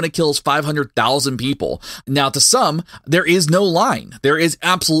 What about when it kills 500,000 people? Now, to some, there is no line. There is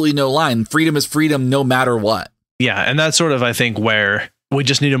absolutely no line. Freedom is freedom no matter what. Yeah, and that's sort of, I think, where we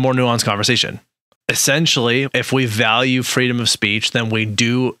just need a more nuanced conversation. Essentially, if we value freedom of speech, then we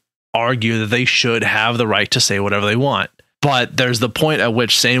do argue that they should have the right to say whatever they want. But there's the point at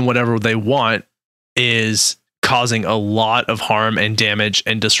which saying whatever they want is causing a lot of harm and damage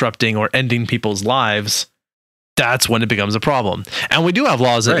and disrupting or ending people's lives. That's when it becomes a problem. And we do have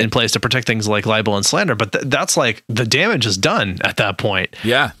laws in place to protect things like libel and slander, but that's like the damage is done at that point.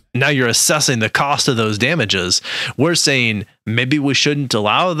 Yeah. Now you're assessing the cost of those damages. We're saying maybe we shouldn't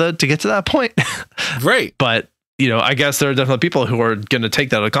allow to get to that point. Right. But, I guess there are definitely people who are going to take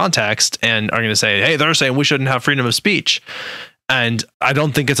that out of context and are going to say, hey, they're saying we shouldn't have freedom of speech. And I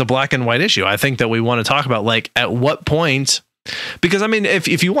don't think it's a black and white issue. I think that we want to talk about at what point. Because, I mean,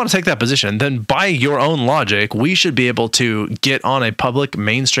 if you want to take that position, then by your own logic, we should be able to get on a public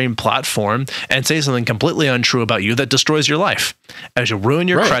mainstream platform and say something completely untrue about you that destroys your life. As you ruin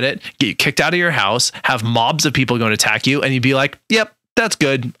your credit, get you kicked out of your house, have mobs of people going to attack you, and you'd be like, yep, that's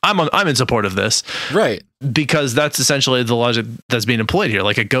good. I'm in support of this. Right. Because that's essentially the logic that's being employed here.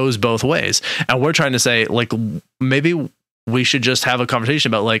 It goes both ways. And we're trying to say, maybe we should just have a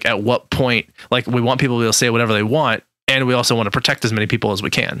conversation about, at what point, we want people to be able to say whatever they want. And we also want to protect as many people as we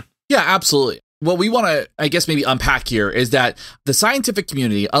can. Yeah, absolutely. What we want to, I guess, maybe unpack here is that the scientific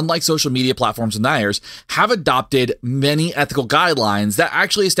community, unlike social media platforms and deniers, have adopted many ethical guidelines that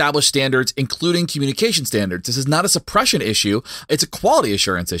actually establish standards, including communication standards. This is not a suppression issue. It's a quality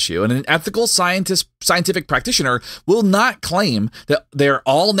assurance issue. And an ethical scientist scientific practitioner will not claim that their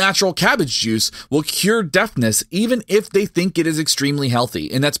all-natural cabbage juice will cure deafness, even if they think it is extremely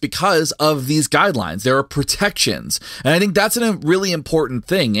healthy. And that's because of these guidelines. There are protections. And I think that's a really important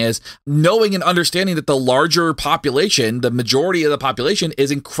thing, is knowing and understanding that the larger population, the majority of the population,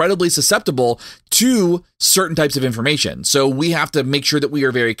 is incredibly susceptible to certain types of information. So we have to make sure that we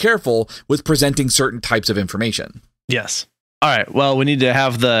are very careful with presenting certain types of information. Yes. All right. Well, we need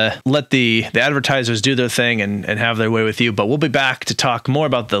to let the advertisers do their thing and have their way with you. But we'll be back to talk more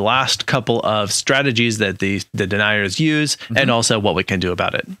about the last couple of strategies that the deniers use, and also what we can do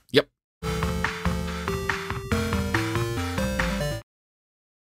about it. Yep.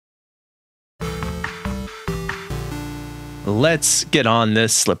 Let's get on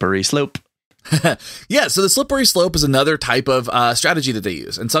this slippery slope. Yeah, so the slippery slope is another type of strategy that they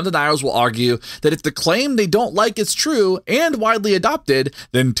use. And some deniers will argue that if the claim they don't like is true and widely adopted,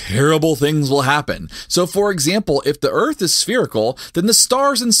 then terrible things will happen. So, for example, if the Earth is spherical, then the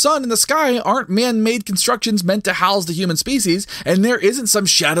stars and sun in the sky aren't man-made constructions meant to house the human species, and there isn't some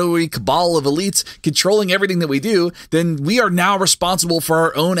shadowy cabal of elites controlling everything that we do, then we are now responsible for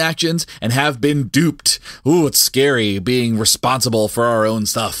our own actions and have been duped. Ooh, it's scary being responsible for our own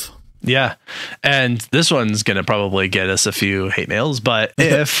stuff. Yeah. And this one's going to probably get us a few hate mails, but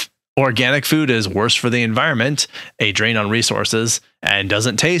if organic food is worse for the environment, a drain on resources, and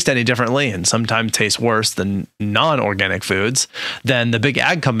doesn't taste any differently, and sometimes tastes worse than non-organic foods, then the big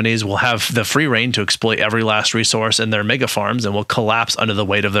ag companies will have the free reign to exploit every last resource in their mega farms and will collapse under the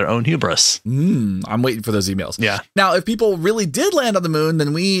weight of their own hubris. I'm waiting for those emails. Yeah. Now, if people really did land on the moon,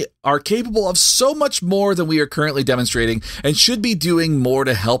 then we are capable of so much more than we are currently demonstrating, and should be doing more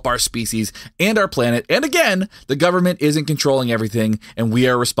to help our species and our planet. And again, the government isn't controlling everything, and we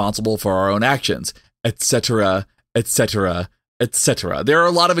are responsible for our own actions, etc., etc., etc. There are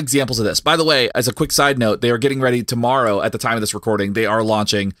a lot of examples of this. By the way, as a quick side note, they are getting ready tomorrow. At the time of this recording, they are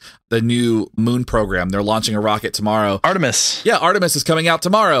launching the new moon program. They're launching a rocket tomorrow. Artemis. Yeah, Artemis is coming out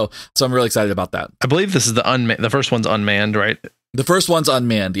tomorrow. So I'm really excited about that. I believe this is the first one's unmanned, right? The first one's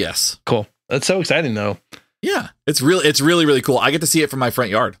unmanned, yes. Cool. That's so exciting, though. Yeah, it's really cool. I get to see it from my front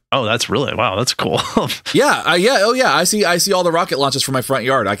yard. Oh, that's cool. Yeah. I see all the rocket launches from my front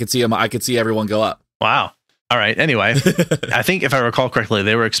yard. I could see them. I could see everyone go up. Wow. All right. Anyway, I think if I recall correctly,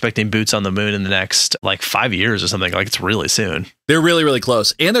 they were expecting boots on the moon in the next 5 years or something. Like, it's really soon. They're really, really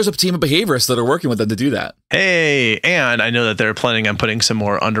close. And there's a team of behaviorists that are working with them to do that. Hey, and I know that they're planning on putting some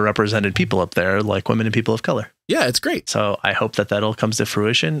more underrepresented people up there, like women and people of color. Yeah, it's great. So I hope that all comes to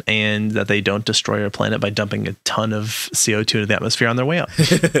fruition, and that they don't destroy our planet by dumping a ton of CO2 into the atmosphere on their way up.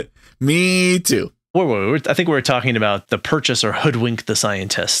 Me too. I think we were talking about the purchase or hoodwink the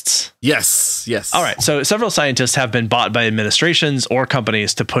scientists. Yes. All right. So several scientists have been bought by administrations or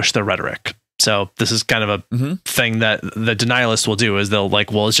companies to push their rhetoric. So this is kind of a thing that the denialists will do, is they'll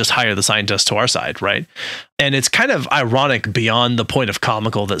let's just hire the scientists to our side, right? And it's kind of ironic beyond the point of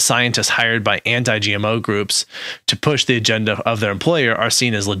comical that scientists hired by anti-GMO groups to push the agenda of their employer are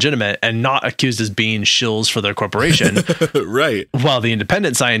seen as legitimate and not accused as being shills for their corporation. Right. While the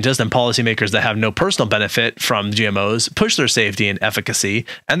independent scientists and policymakers that have no personal benefit from GMOs push their safety and efficacy,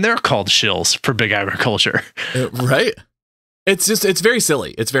 and they're called shills for big agriculture. Right. It's very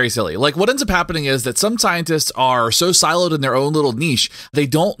silly. It's very silly. Like, what ends up happening is that some scientists are so siloed in their own little niche, they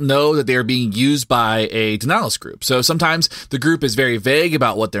don't know that they're being used by a denialist group. So sometimes the group is very vague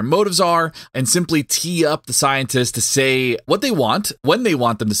about what their motives are and simply tee up the scientists to say what they want, when they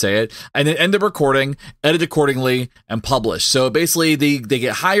want them to say it, and then end the recording, edit accordingly, and publish. So basically, they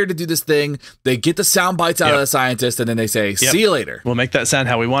get hired to do this thing, they get the sound bites out of the scientist, and then they say, see you later. We'll make that sound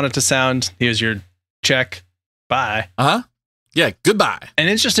how we want it to sound. Here's your check. Bye. Yeah, goodbye. And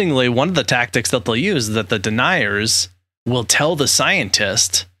interestingly, one of the tactics that they'll use is that the deniers will tell the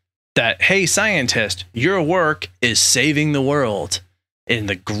scientist that, hey, scientist, your work is saving the world in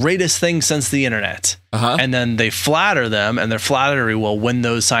the greatest thing since the internet. And then they flatter them, and their flattery will win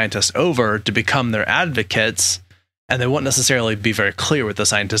those scientists over to become their advocates. And they won't necessarily be very clear with the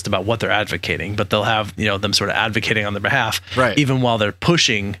scientist about what they're advocating, but they'll have, them sort of advocating on their behalf, right, even while they're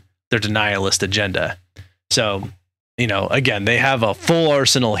pushing their denialist agenda. So, again, they have a full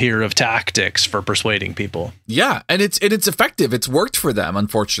arsenal here of tactics for persuading people. Yeah, and it's effective. It's worked for them,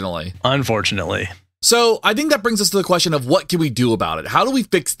 unfortunately. So I think that brings us to the question of what can we do about it? How do we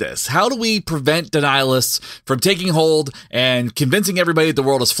fix this? How do we prevent denialists from taking hold and convincing everybody that the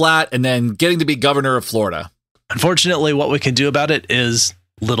world is flat and then getting to be governor of Florida? Unfortunately, what we can do about it is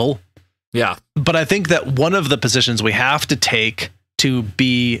little. Yeah. But I think that one of the positions we have to take to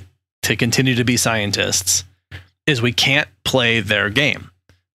continue to be scientists is we can't play their game.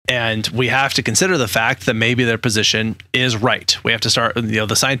 And we have to consider the fact that maybe their position is right. We have to start,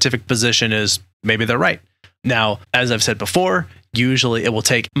 the scientific position is maybe they're right. Now, as I've said before, usually it will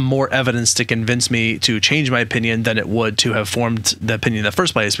take more evidence to convince me to change my opinion than it would to have formed the opinion in the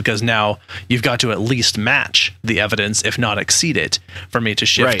first place, because now you've got to at least match the evidence, if not exceed it, for me to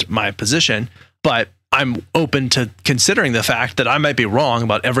shift my position. But I'm open to considering the fact that I might be wrong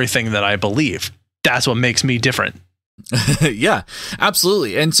about everything that I believe. That's what makes me different. Yeah,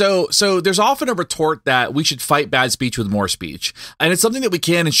 absolutely. And so there's often a retort that we should fight bad speech with more speech. And it's something that we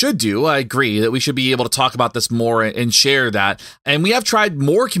can and should do. I agree that we should be able to talk about this more and share that. And we have tried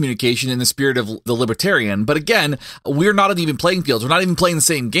more communication in the spirit of the libertarian. But again, we're not on even playing fields. We're not even playing the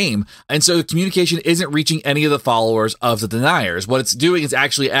same game. And so communication isn't reaching any of the followers of the deniers. What it's doing is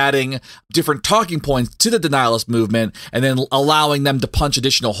actually adding different talking points to the denialist movement and then allowing them to punch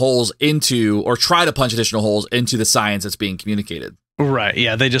additional holes into, or try to punch additional holes into the science that's being communicated. Right.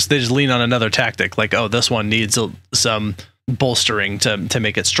 Yeah. They just lean on another tactic, like, oh, this one needs some bolstering to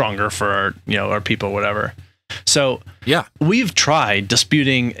make it stronger for our people, or whatever. So yeah, we've tried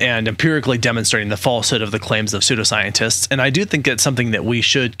disputing and empirically demonstrating the falsehood of the claims of pseudoscientists, and I do think it's something that we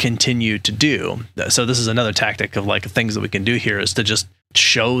should continue to do. So this is another tactic of like things that we can do here, is to just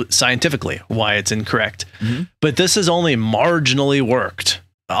show scientifically why it's incorrect. Mm-hmm. But this has only marginally worked.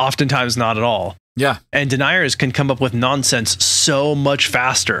 Oftentimes not at all. Yeah. And deniers can come up with nonsense so much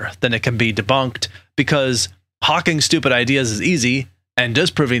faster than it can be debunked, because hawking stupid ideas is easy and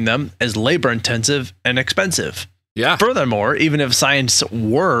disproving them is labor intensive and expensive. Yeah. Furthermore, even if science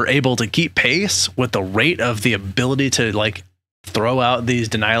were able to keep pace with the rate of the ability to like throw out these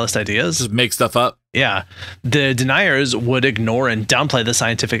denialist ideas, just make stuff up. Yeah. The deniers would ignore and downplay the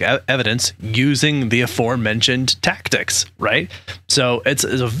scientific evidence using the aforementioned tactics, right? So it's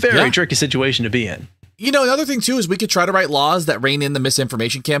a very tricky situation to be in. Another thing too is we could try to write laws that rein in the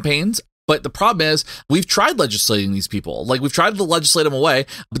misinformation campaigns. But the problem is we've tried legislating these people. Like, we've tried to legislate them away,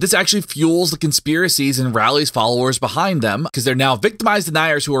 but this actually fuels the conspiracies and rallies followers behind them, because they're now victimized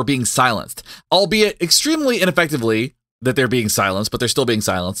deniers who are being silenced, albeit extremely ineffectively, that they're being silenced, but they're still being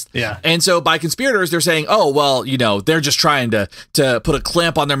silenced. Yeah. And so by conspirators, they're saying, oh, well, they're just trying to put a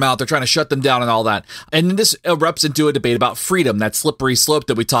clamp on their mouth. They're trying to shut them down and all that. And this erupts into a debate about freedom, that slippery slope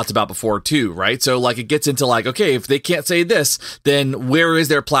that we talked about before too, right? So like it gets into like, okay, if they can't say this, then where is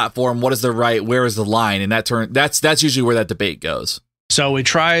their platform? What is their right? Where is the line? And that's usually where that debate goes. So we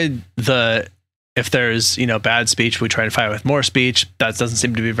tried if there's, bad speech, we try to fight with more speech. That doesn't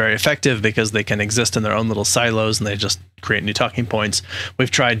seem to be very effective, because they can exist in their own little silos and they just create new talking points.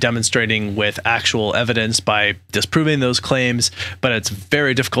 We've tried demonstrating with actual evidence by disproving those claims, but it's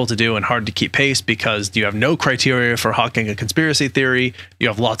very difficult to do and hard to keep pace, because you have no criteria for hawking a conspiracy theory. You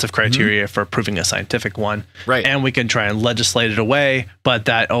have lots of criteria for proving a scientific one. Right. And we can try and legislate it away, but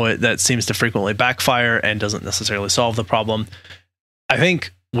that seems to frequently backfire and doesn't necessarily solve the problem. I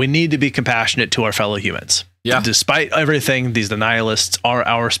think we need to be compassionate to our fellow humans. Yeah. Despite everything, these denialists are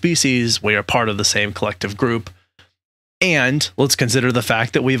our species. We are part of the same collective group. And let's consider the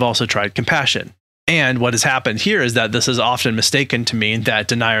fact that we've also tried compassion. And what has happened here is that this is often mistaken to mean that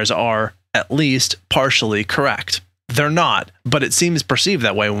deniers are at least partially correct. They're not, but it seems perceived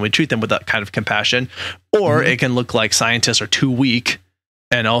that way when we treat them with that kind of compassion. Or it can look like scientists are too weak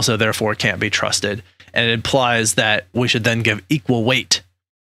and also therefore can't be trusted. And it implies that we should then give equal weight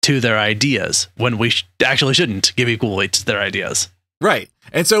to their ideas, when we actually shouldn't give equal weight to their ideas. Right.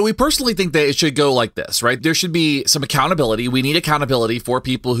 And so we personally think that it should go like this, right? There should be some accountability. We need accountability for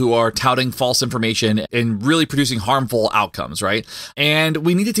people who are touting false information and really producing harmful outcomes, right? And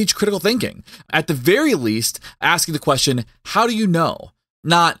we need to teach critical thinking. At the very least, asking the question, how do you know?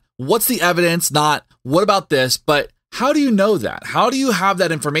 Not what's the evidence, not what about this, but how do you know that? How do you have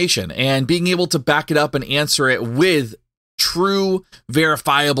that information? And being able to back it up and answer it with true,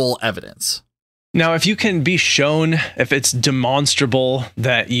 verifiable evidence. Now, if you can be shown, if it's demonstrable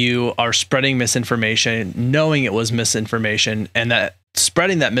that you are spreading misinformation, knowing it was misinformation, and that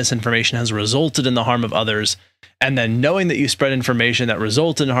spreading that misinformation has resulted in the harm of others, and then knowing that you spread information that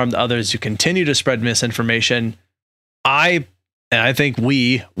resulted in harm to others, you continue to spread misinformation, I think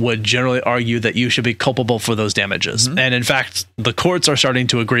we would generally argue that you should be culpable for those damages. And in fact, the courts are starting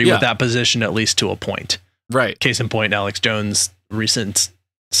to agree with that position, at least to a point. Right. Case in point, Alex Jones'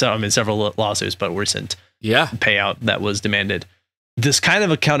 several lawsuits, but recent payout that was demanded. This kind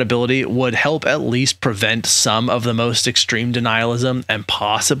of accountability would help at least prevent some of the most extreme denialism and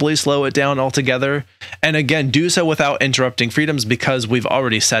possibly slow it down altogether. And again, do so without interrupting freedoms, because we've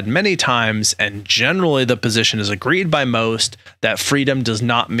already said many times, and generally the position is agreed by most, that freedom does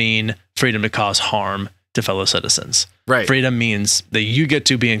not mean freedom to cause harm to fellow citizens. Right. Freedom means that you get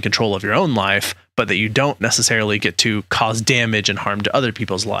to be in control of your own life, but that you don't necessarily get to cause damage and harm to other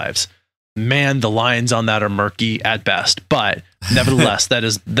people's lives. Man, the lines on that are murky at best, but nevertheless, that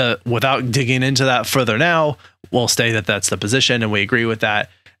is without digging into that further now, we'll say that that's the position and we agree with that.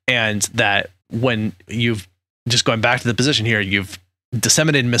 And that when you've just going back to the position here, you've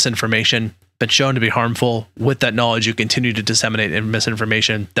disseminated misinformation, been shown to be harmful. With that knowledge, you continue to disseminate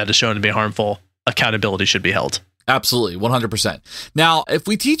misinformation that is shown to be harmful. Accountability should be held. Absolutely, 100%. Now, if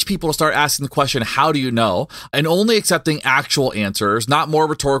we teach people to start asking the question, how do you know, and only accepting actual answers, not more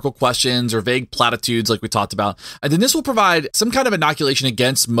rhetorical questions or vague platitudes like we talked about, and then this will provide some kind of inoculation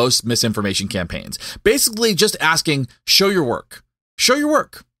against most misinformation campaigns. Basically, just asking, show your work. Show your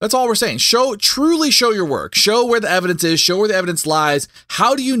work. That's all we're saying. Truly show your work. Show where the evidence is. Show where the evidence lies.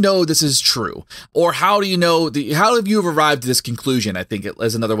 How do you know this is true? Or how do you know how have you arrived at this conclusion? I think it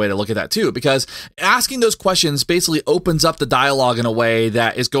is another way to look at that too, because asking those questions basically opens up the dialogue in a way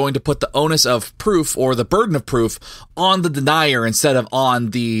that is going to put the onus of proof or the burden of proof on the denier instead of on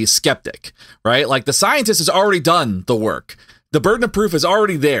the skeptic, right? Like the scientist has already done the work. The burden of proof is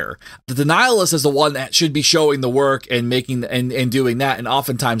already there. The denialist is the one that should be showing the work and making and doing that. And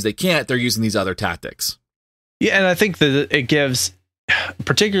oftentimes they can't. They're using these other tactics. Yeah, and I think that it gives,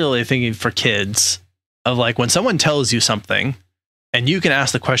 particularly thinking for kids, of like when someone tells you something and you can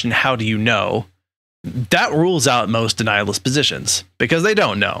ask the question, how do you know? That rules out most denialist positions because they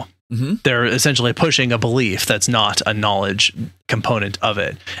don't know. Mm-hmm. They're essentially pushing a belief that's not a knowledge component of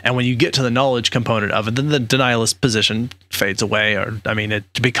it. And when you get to the knowledge component of it, then the denialist position fades away, or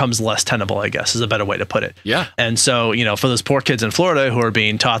it becomes less tenable, I guess, is a better way to put it. Yeah. And so, for those poor kids in Florida who are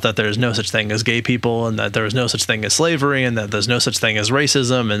being taught that there's no such thing as gay people and that there is no such thing as slavery and that there's no such thing as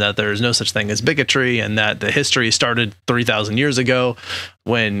racism and that there's no such thing as bigotry and that the history started 3,000 years ago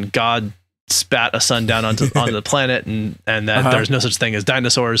when God spat a sun down onto the planet and that there's no such thing as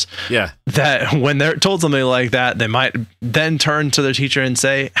dinosaurs. Yeah. That when they're told something like that, they might then turn to their teacher and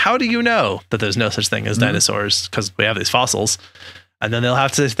say, how do you know that there's no such thing as dinosaurs? Because we have these fossils. And then they'll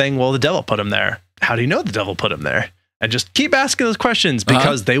have to say, well, the devil put them there. How do you know the devil put them there? And just keep asking those questions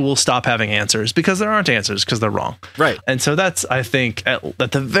because they will stop having answers because there aren't answers because they're wrong. Right. And so that's, I think, at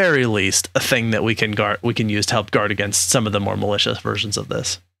the very least, a thing that we can use to help guard against some of the more malicious versions of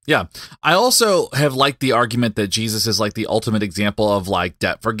this. Yeah. I also have liked the argument that Jesus is like the ultimate example of like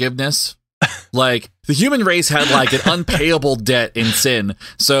debt forgiveness. Like the human race had like an unpayable debt in sin.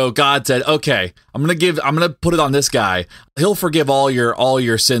 So God said, okay, I'm going to put it on this guy. He'll forgive all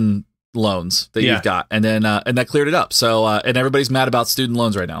your sin loans that you've got. And then, and that cleared it up. So, and everybody's mad about student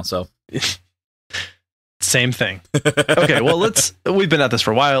loans right now. So same thing. Okay, well, we've been at this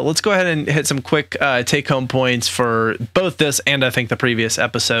for a while. Let's go ahead and hit some quick take-home points for both this and I think the previous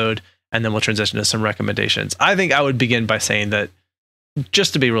episode, and then we'll transition to some recommendations. I think I would begin by saying that,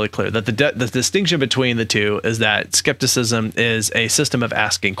 just to be really clear, that the distinction between the two is that skepticism is a system of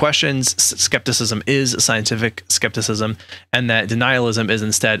asking questions. Skepticism is scientific skepticism, and that denialism is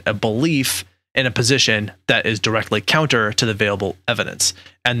instead a belief in a position that is directly counter to the available evidence.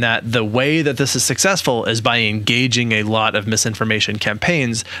 And that the way that this is successful is by engaging a lot of misinformation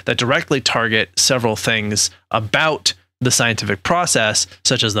campaigns that directly target several things about the scientific process,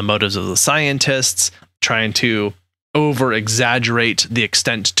 such as the motives of the scientists, trying to over-exaggerate the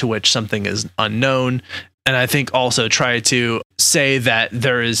extent to which something is unknown. And I think also try to say that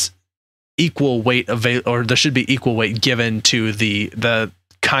there is equal weight or there should be equal weight given to the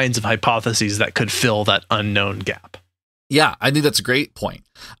kinds of hypotheses that could fill that unknown gap. Yeah, I think that's a great point.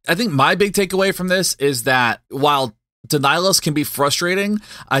 I think my big takeaway from this is that while denialists can be frustrating,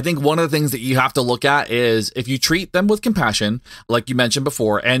 I think one of the things that you have to look at is if you treat them with compassion, like you mentioned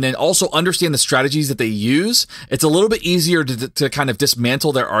before, and then also understand the strategies that they use, it's a little bit easier to kind of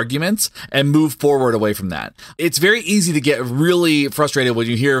dismantle their arguments and move forward away from that. It's very easy to get really frustrated when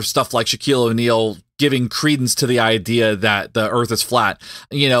you hear stuff like Shaquille O'Neal giving credence to the idea that the earth is flat,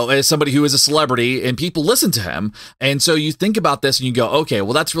 as somebody who is a celebrity and people listen to him. And so you think about this and you go, okay,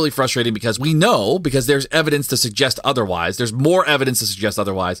 well, that's really frustrating because because there's evidence to suggest otherwise. There's more evidence to suggest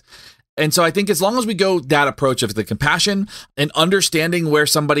otherwise. And so I think as long as we go that approach of the compassion and understanding where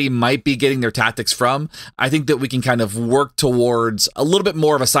somebody might be getting their tactics from, I think that we can kind of work towards a little bit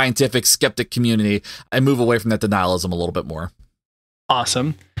more of a scientific skeptic community and move away from that denialism a little bit more.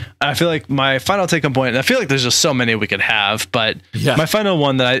 Awesome. I feel like my final take-home point, and I feel like there's just so many we could have, but my final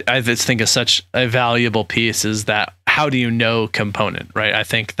one that I just think is such a valuable piece is that how do you know component, right? I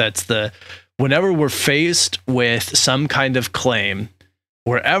think that's whenever we're faced with some kind of claim,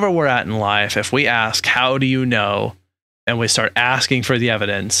 wherever we're at in life, if we ask, how do you know, and we start asking for the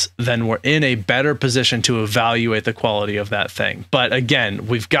evidence, then we're in a better position to evaluate the quality of that thing. But again,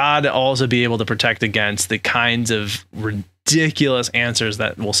 we've got to also be able to protect against the kinds of ridiculous answers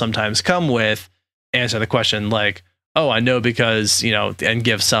that will sometimes come with answer the question like, oh, I know because, and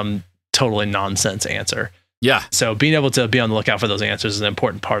give some totally nonsense answer. Yeah. So being able to be on the lookout for those answers is an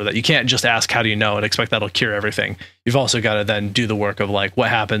important part of that. You can't just ask, how do you know, and expect that'll cure everything. You've also got to then do the work of like, what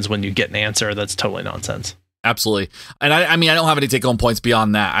happens when you get an answer that's totally nonsense. Absolutely. And I mean, I don't have any take home points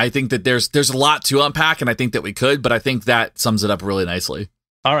beyond that. I think that there's a lot to unpack, and I think that we could, but I think that sums it up really nicely.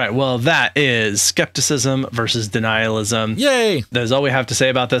 All right. Well, that is skepticism versus denialism. Yay. That's all we have to say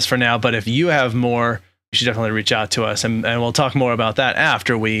about this for now. But if you have more, you should definitely reach out to us, and we'll talk more about that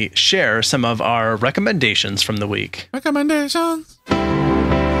after we share some of our recommendations from the week. Recommendations.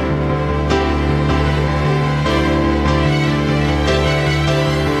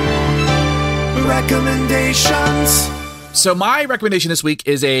 Recommendations. So my recommendation this week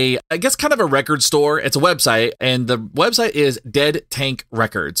is I guess kind of a record store. It's a website, and the website is Dead Tank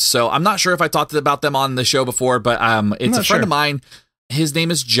Records. So I'm not sure if I talked about them on the show before, but it's a friend of mine. His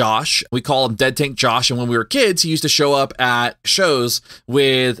name is Josh. We call him Dead Tank Josh. And when we were kids, he used to show up at shows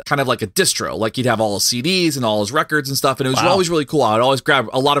with kind of like a distro. Like he'd have all his CDs and all his records and stuff. And it was always really cool. I'd always grab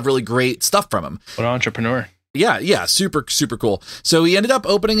a lot of really great stuff from him. What an entrepreneur. Yeah, super, super cool. So he ended up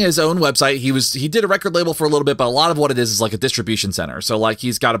opening his own website. He did a record label for a little bit, but a lot of what it is like a distribution center. So like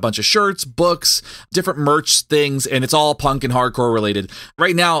he's got a bunch of shirts, books, different merch things, and it's all punk and hardcore related.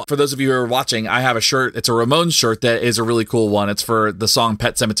 Right now, for those of you who are watching, I have a shirt. It's a Ramones shirt that is a really cool one. It's for the song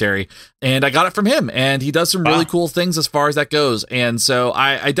Pet Sematary, and I got it from him, and he does some really cool things as far as that goes. And so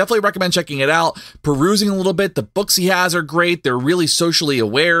I definitely recommend checking it out, perusing a little bit. The books he has are great. They're really socially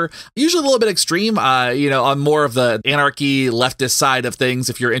aware, usually a little bit extreme, on more of the anarchy leftist side of things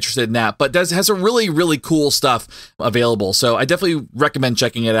if you're interested in that, but has some really, really cool stuff available. So I definitely recommend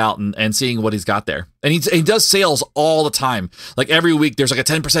checking it out and seeing what he's got there. And he does sales all the time. Like every week there's like a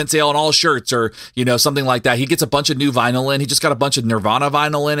 10% sale on all shirts or, something like that. He gets a bunch of new vinyl in. He just got a bunch of Nirvana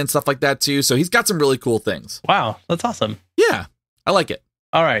vinyl in and stuff like that too. So he's got some really cool things. Wow. That's awesome. Yeah. I like it.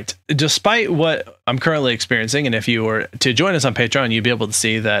 All right. Despite what I'm currently experiencing, and if you were to join us on Patreon, you'd be able to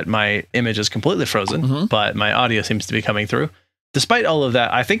see that my image is completely frozen, but my audio seems to be coming through. Despite all of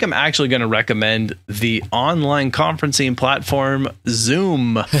that, I think I'm actually going to recommend the online conferencing platform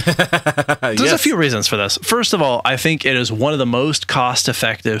Zoom. There's a few reasons for this. First of all, I think it is one of the most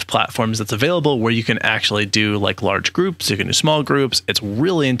cost-effective platforms that's available where you can actually do like large groups, you can do small groups. It's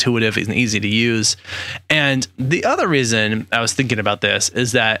really intuitive and easy to use. And the other reason I was thinking about this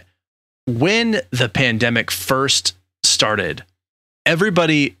is that when the pandemic first started,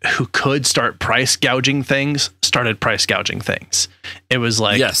 everybody who could start price gouging things started price gouging things. It was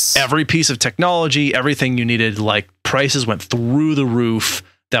like every piece of technology, everything you needed, like prices went through the roof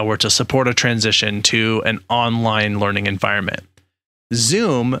that were to support a transition to an online learning environment.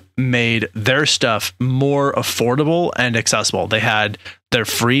 Zoom made their stuff more affordable and accessible. They had their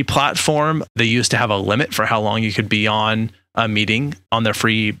free platform. They used to have a limit for how long you could be on a meeting on their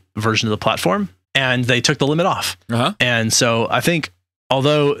free version of the platform, and they took the limit off. And so I think,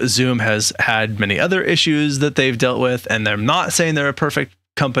 although Zoom has had many other issues that they've dealt with, and they're not saying they're a perfect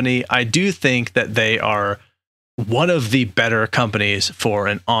company, I do think that they are one of the better companies for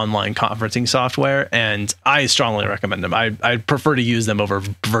an online conferencing software, and I strongly recommend them. I prefer to use them over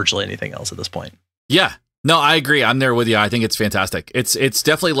virtually anything else at this point. Yeah. No, I agree. I'm there with you. I think it's fantastic. It's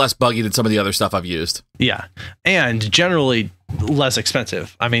definitely less buggy than some of the other stuff I've used. Yeah. And generally less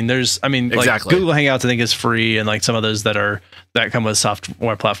expensive. Exactly. Like Google Hangouts, I think, is free, and like some of those that come with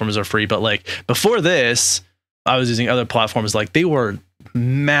software platforms are free. But like before this, I was using other platforms, like they were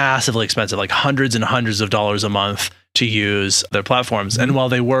massively expensive, like hundreds and hundreds of dollars a month to use their platforms. And while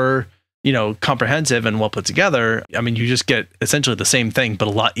they were, comprehensive and well put together, you just get essentially the same thing, but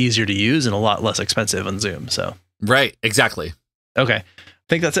a lot easier to use and a lot less expensive on Zoom. So, right. Exactly. Okay. I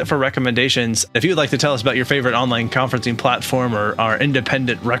think that's it for recommendations. If you would like to tell us about your favorite online conferencing platform or our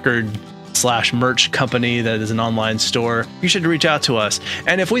independent record/merch company that is an online store, you should reach out to us.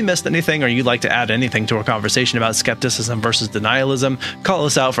 And if we missed anything or you'd like to add anything to our conversation about skepticism versus denialism, call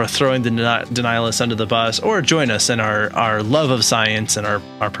us out for throwing the denialists under the bus, or join us in our love of science and our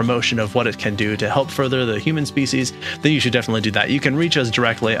promotion of what it can do to help further the human species, then you should definitely do that. You can reach us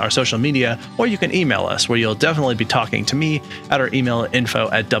directly, our social media, or you can email us, where you'll definitely be talking to me at our email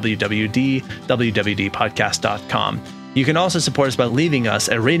info@wwd.podcast.com. You can also support us by leaving us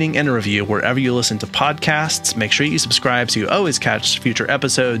a rating and a review wherever you listen to podcasts. Make sure you subscribe so you always catch future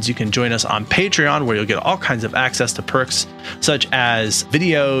episodes. You can join us on Patreon, where you'll get all kinds of access to perks such as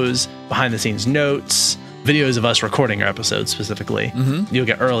videos, behind the scenes notes, videos of us recording our episodes specifically. You'll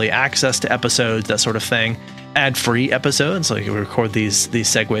get early access to episodes, that sort of thing. Ad-free episodes, like we record these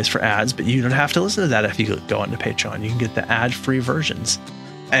segues for ads, but you don't have to listen to that if you go onto Patreon. You can get the ad-free versions.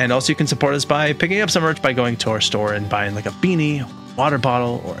 And also you can support us by picking up some merch by going to our store and buying like a beanie, water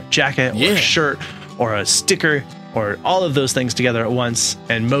bottle, or a jacket, or a shirt, or a sticker, or all of those things together at once.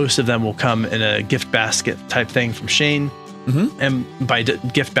 And most of them will come in a gift basket type thing from Shane. And by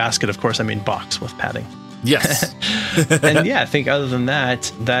gift basket, of course, I mean box with padding. Yes. And yeah, I think other than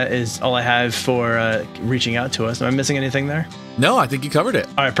that, that is all I have for reaching out to us. Am I missing anything there? No, I think you covered it.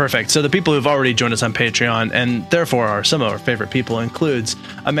 All right, perfect. So the people who've already joined us on Patreon and therefore are some of our favorite people includes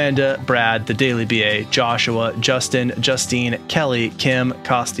Amanda, Brad, The Daily BA, Joshua, Justin, Justine, Kelly, Kim,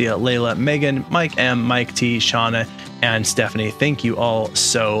 Kostia, Layla, Megan, Mike M, Mike T, Shauna, and Stephanie. Thank you all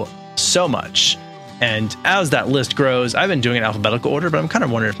so much. And as that list grows, I've been doing it in alphabetical order, but I'm kind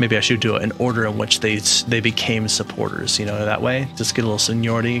of wondering if maybe I should do it in order in which they became supporters, that way. Just get a little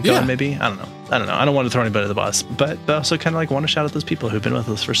seniority going, maybe. I don't know. I don't want to throw anybody to the bus, but I also kind of like want to shout at those people who've been with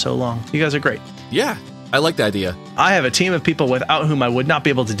us for so long. You guys are great. Yeah, I like the idea. I have a team of people without whom I would not be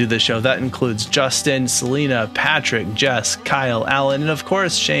able to do this show. That includes Justin, Selena, Patrick, Jess, Kyle, Alan, and of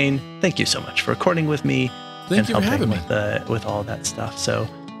course, Shane. Thank you so much for recording with me and helping with all that stuff. So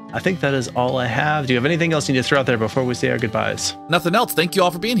I think that is all I have. Do you have anything else you need to throw out there before we say our goodbyes? Nothing else. Thank you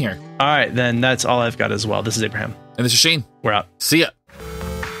all for being here. All right, then that's all I've got as well. This is Abraham. And this is Shane. We're out. See ya.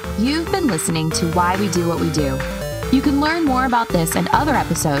 You've been listening to Why We Do What We Do. You can learn more about this and other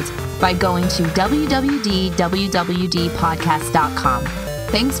episodes by going to www.wwdpodcast.com.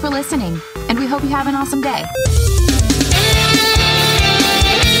 Thanks for listening, and we hope you have an awesome day.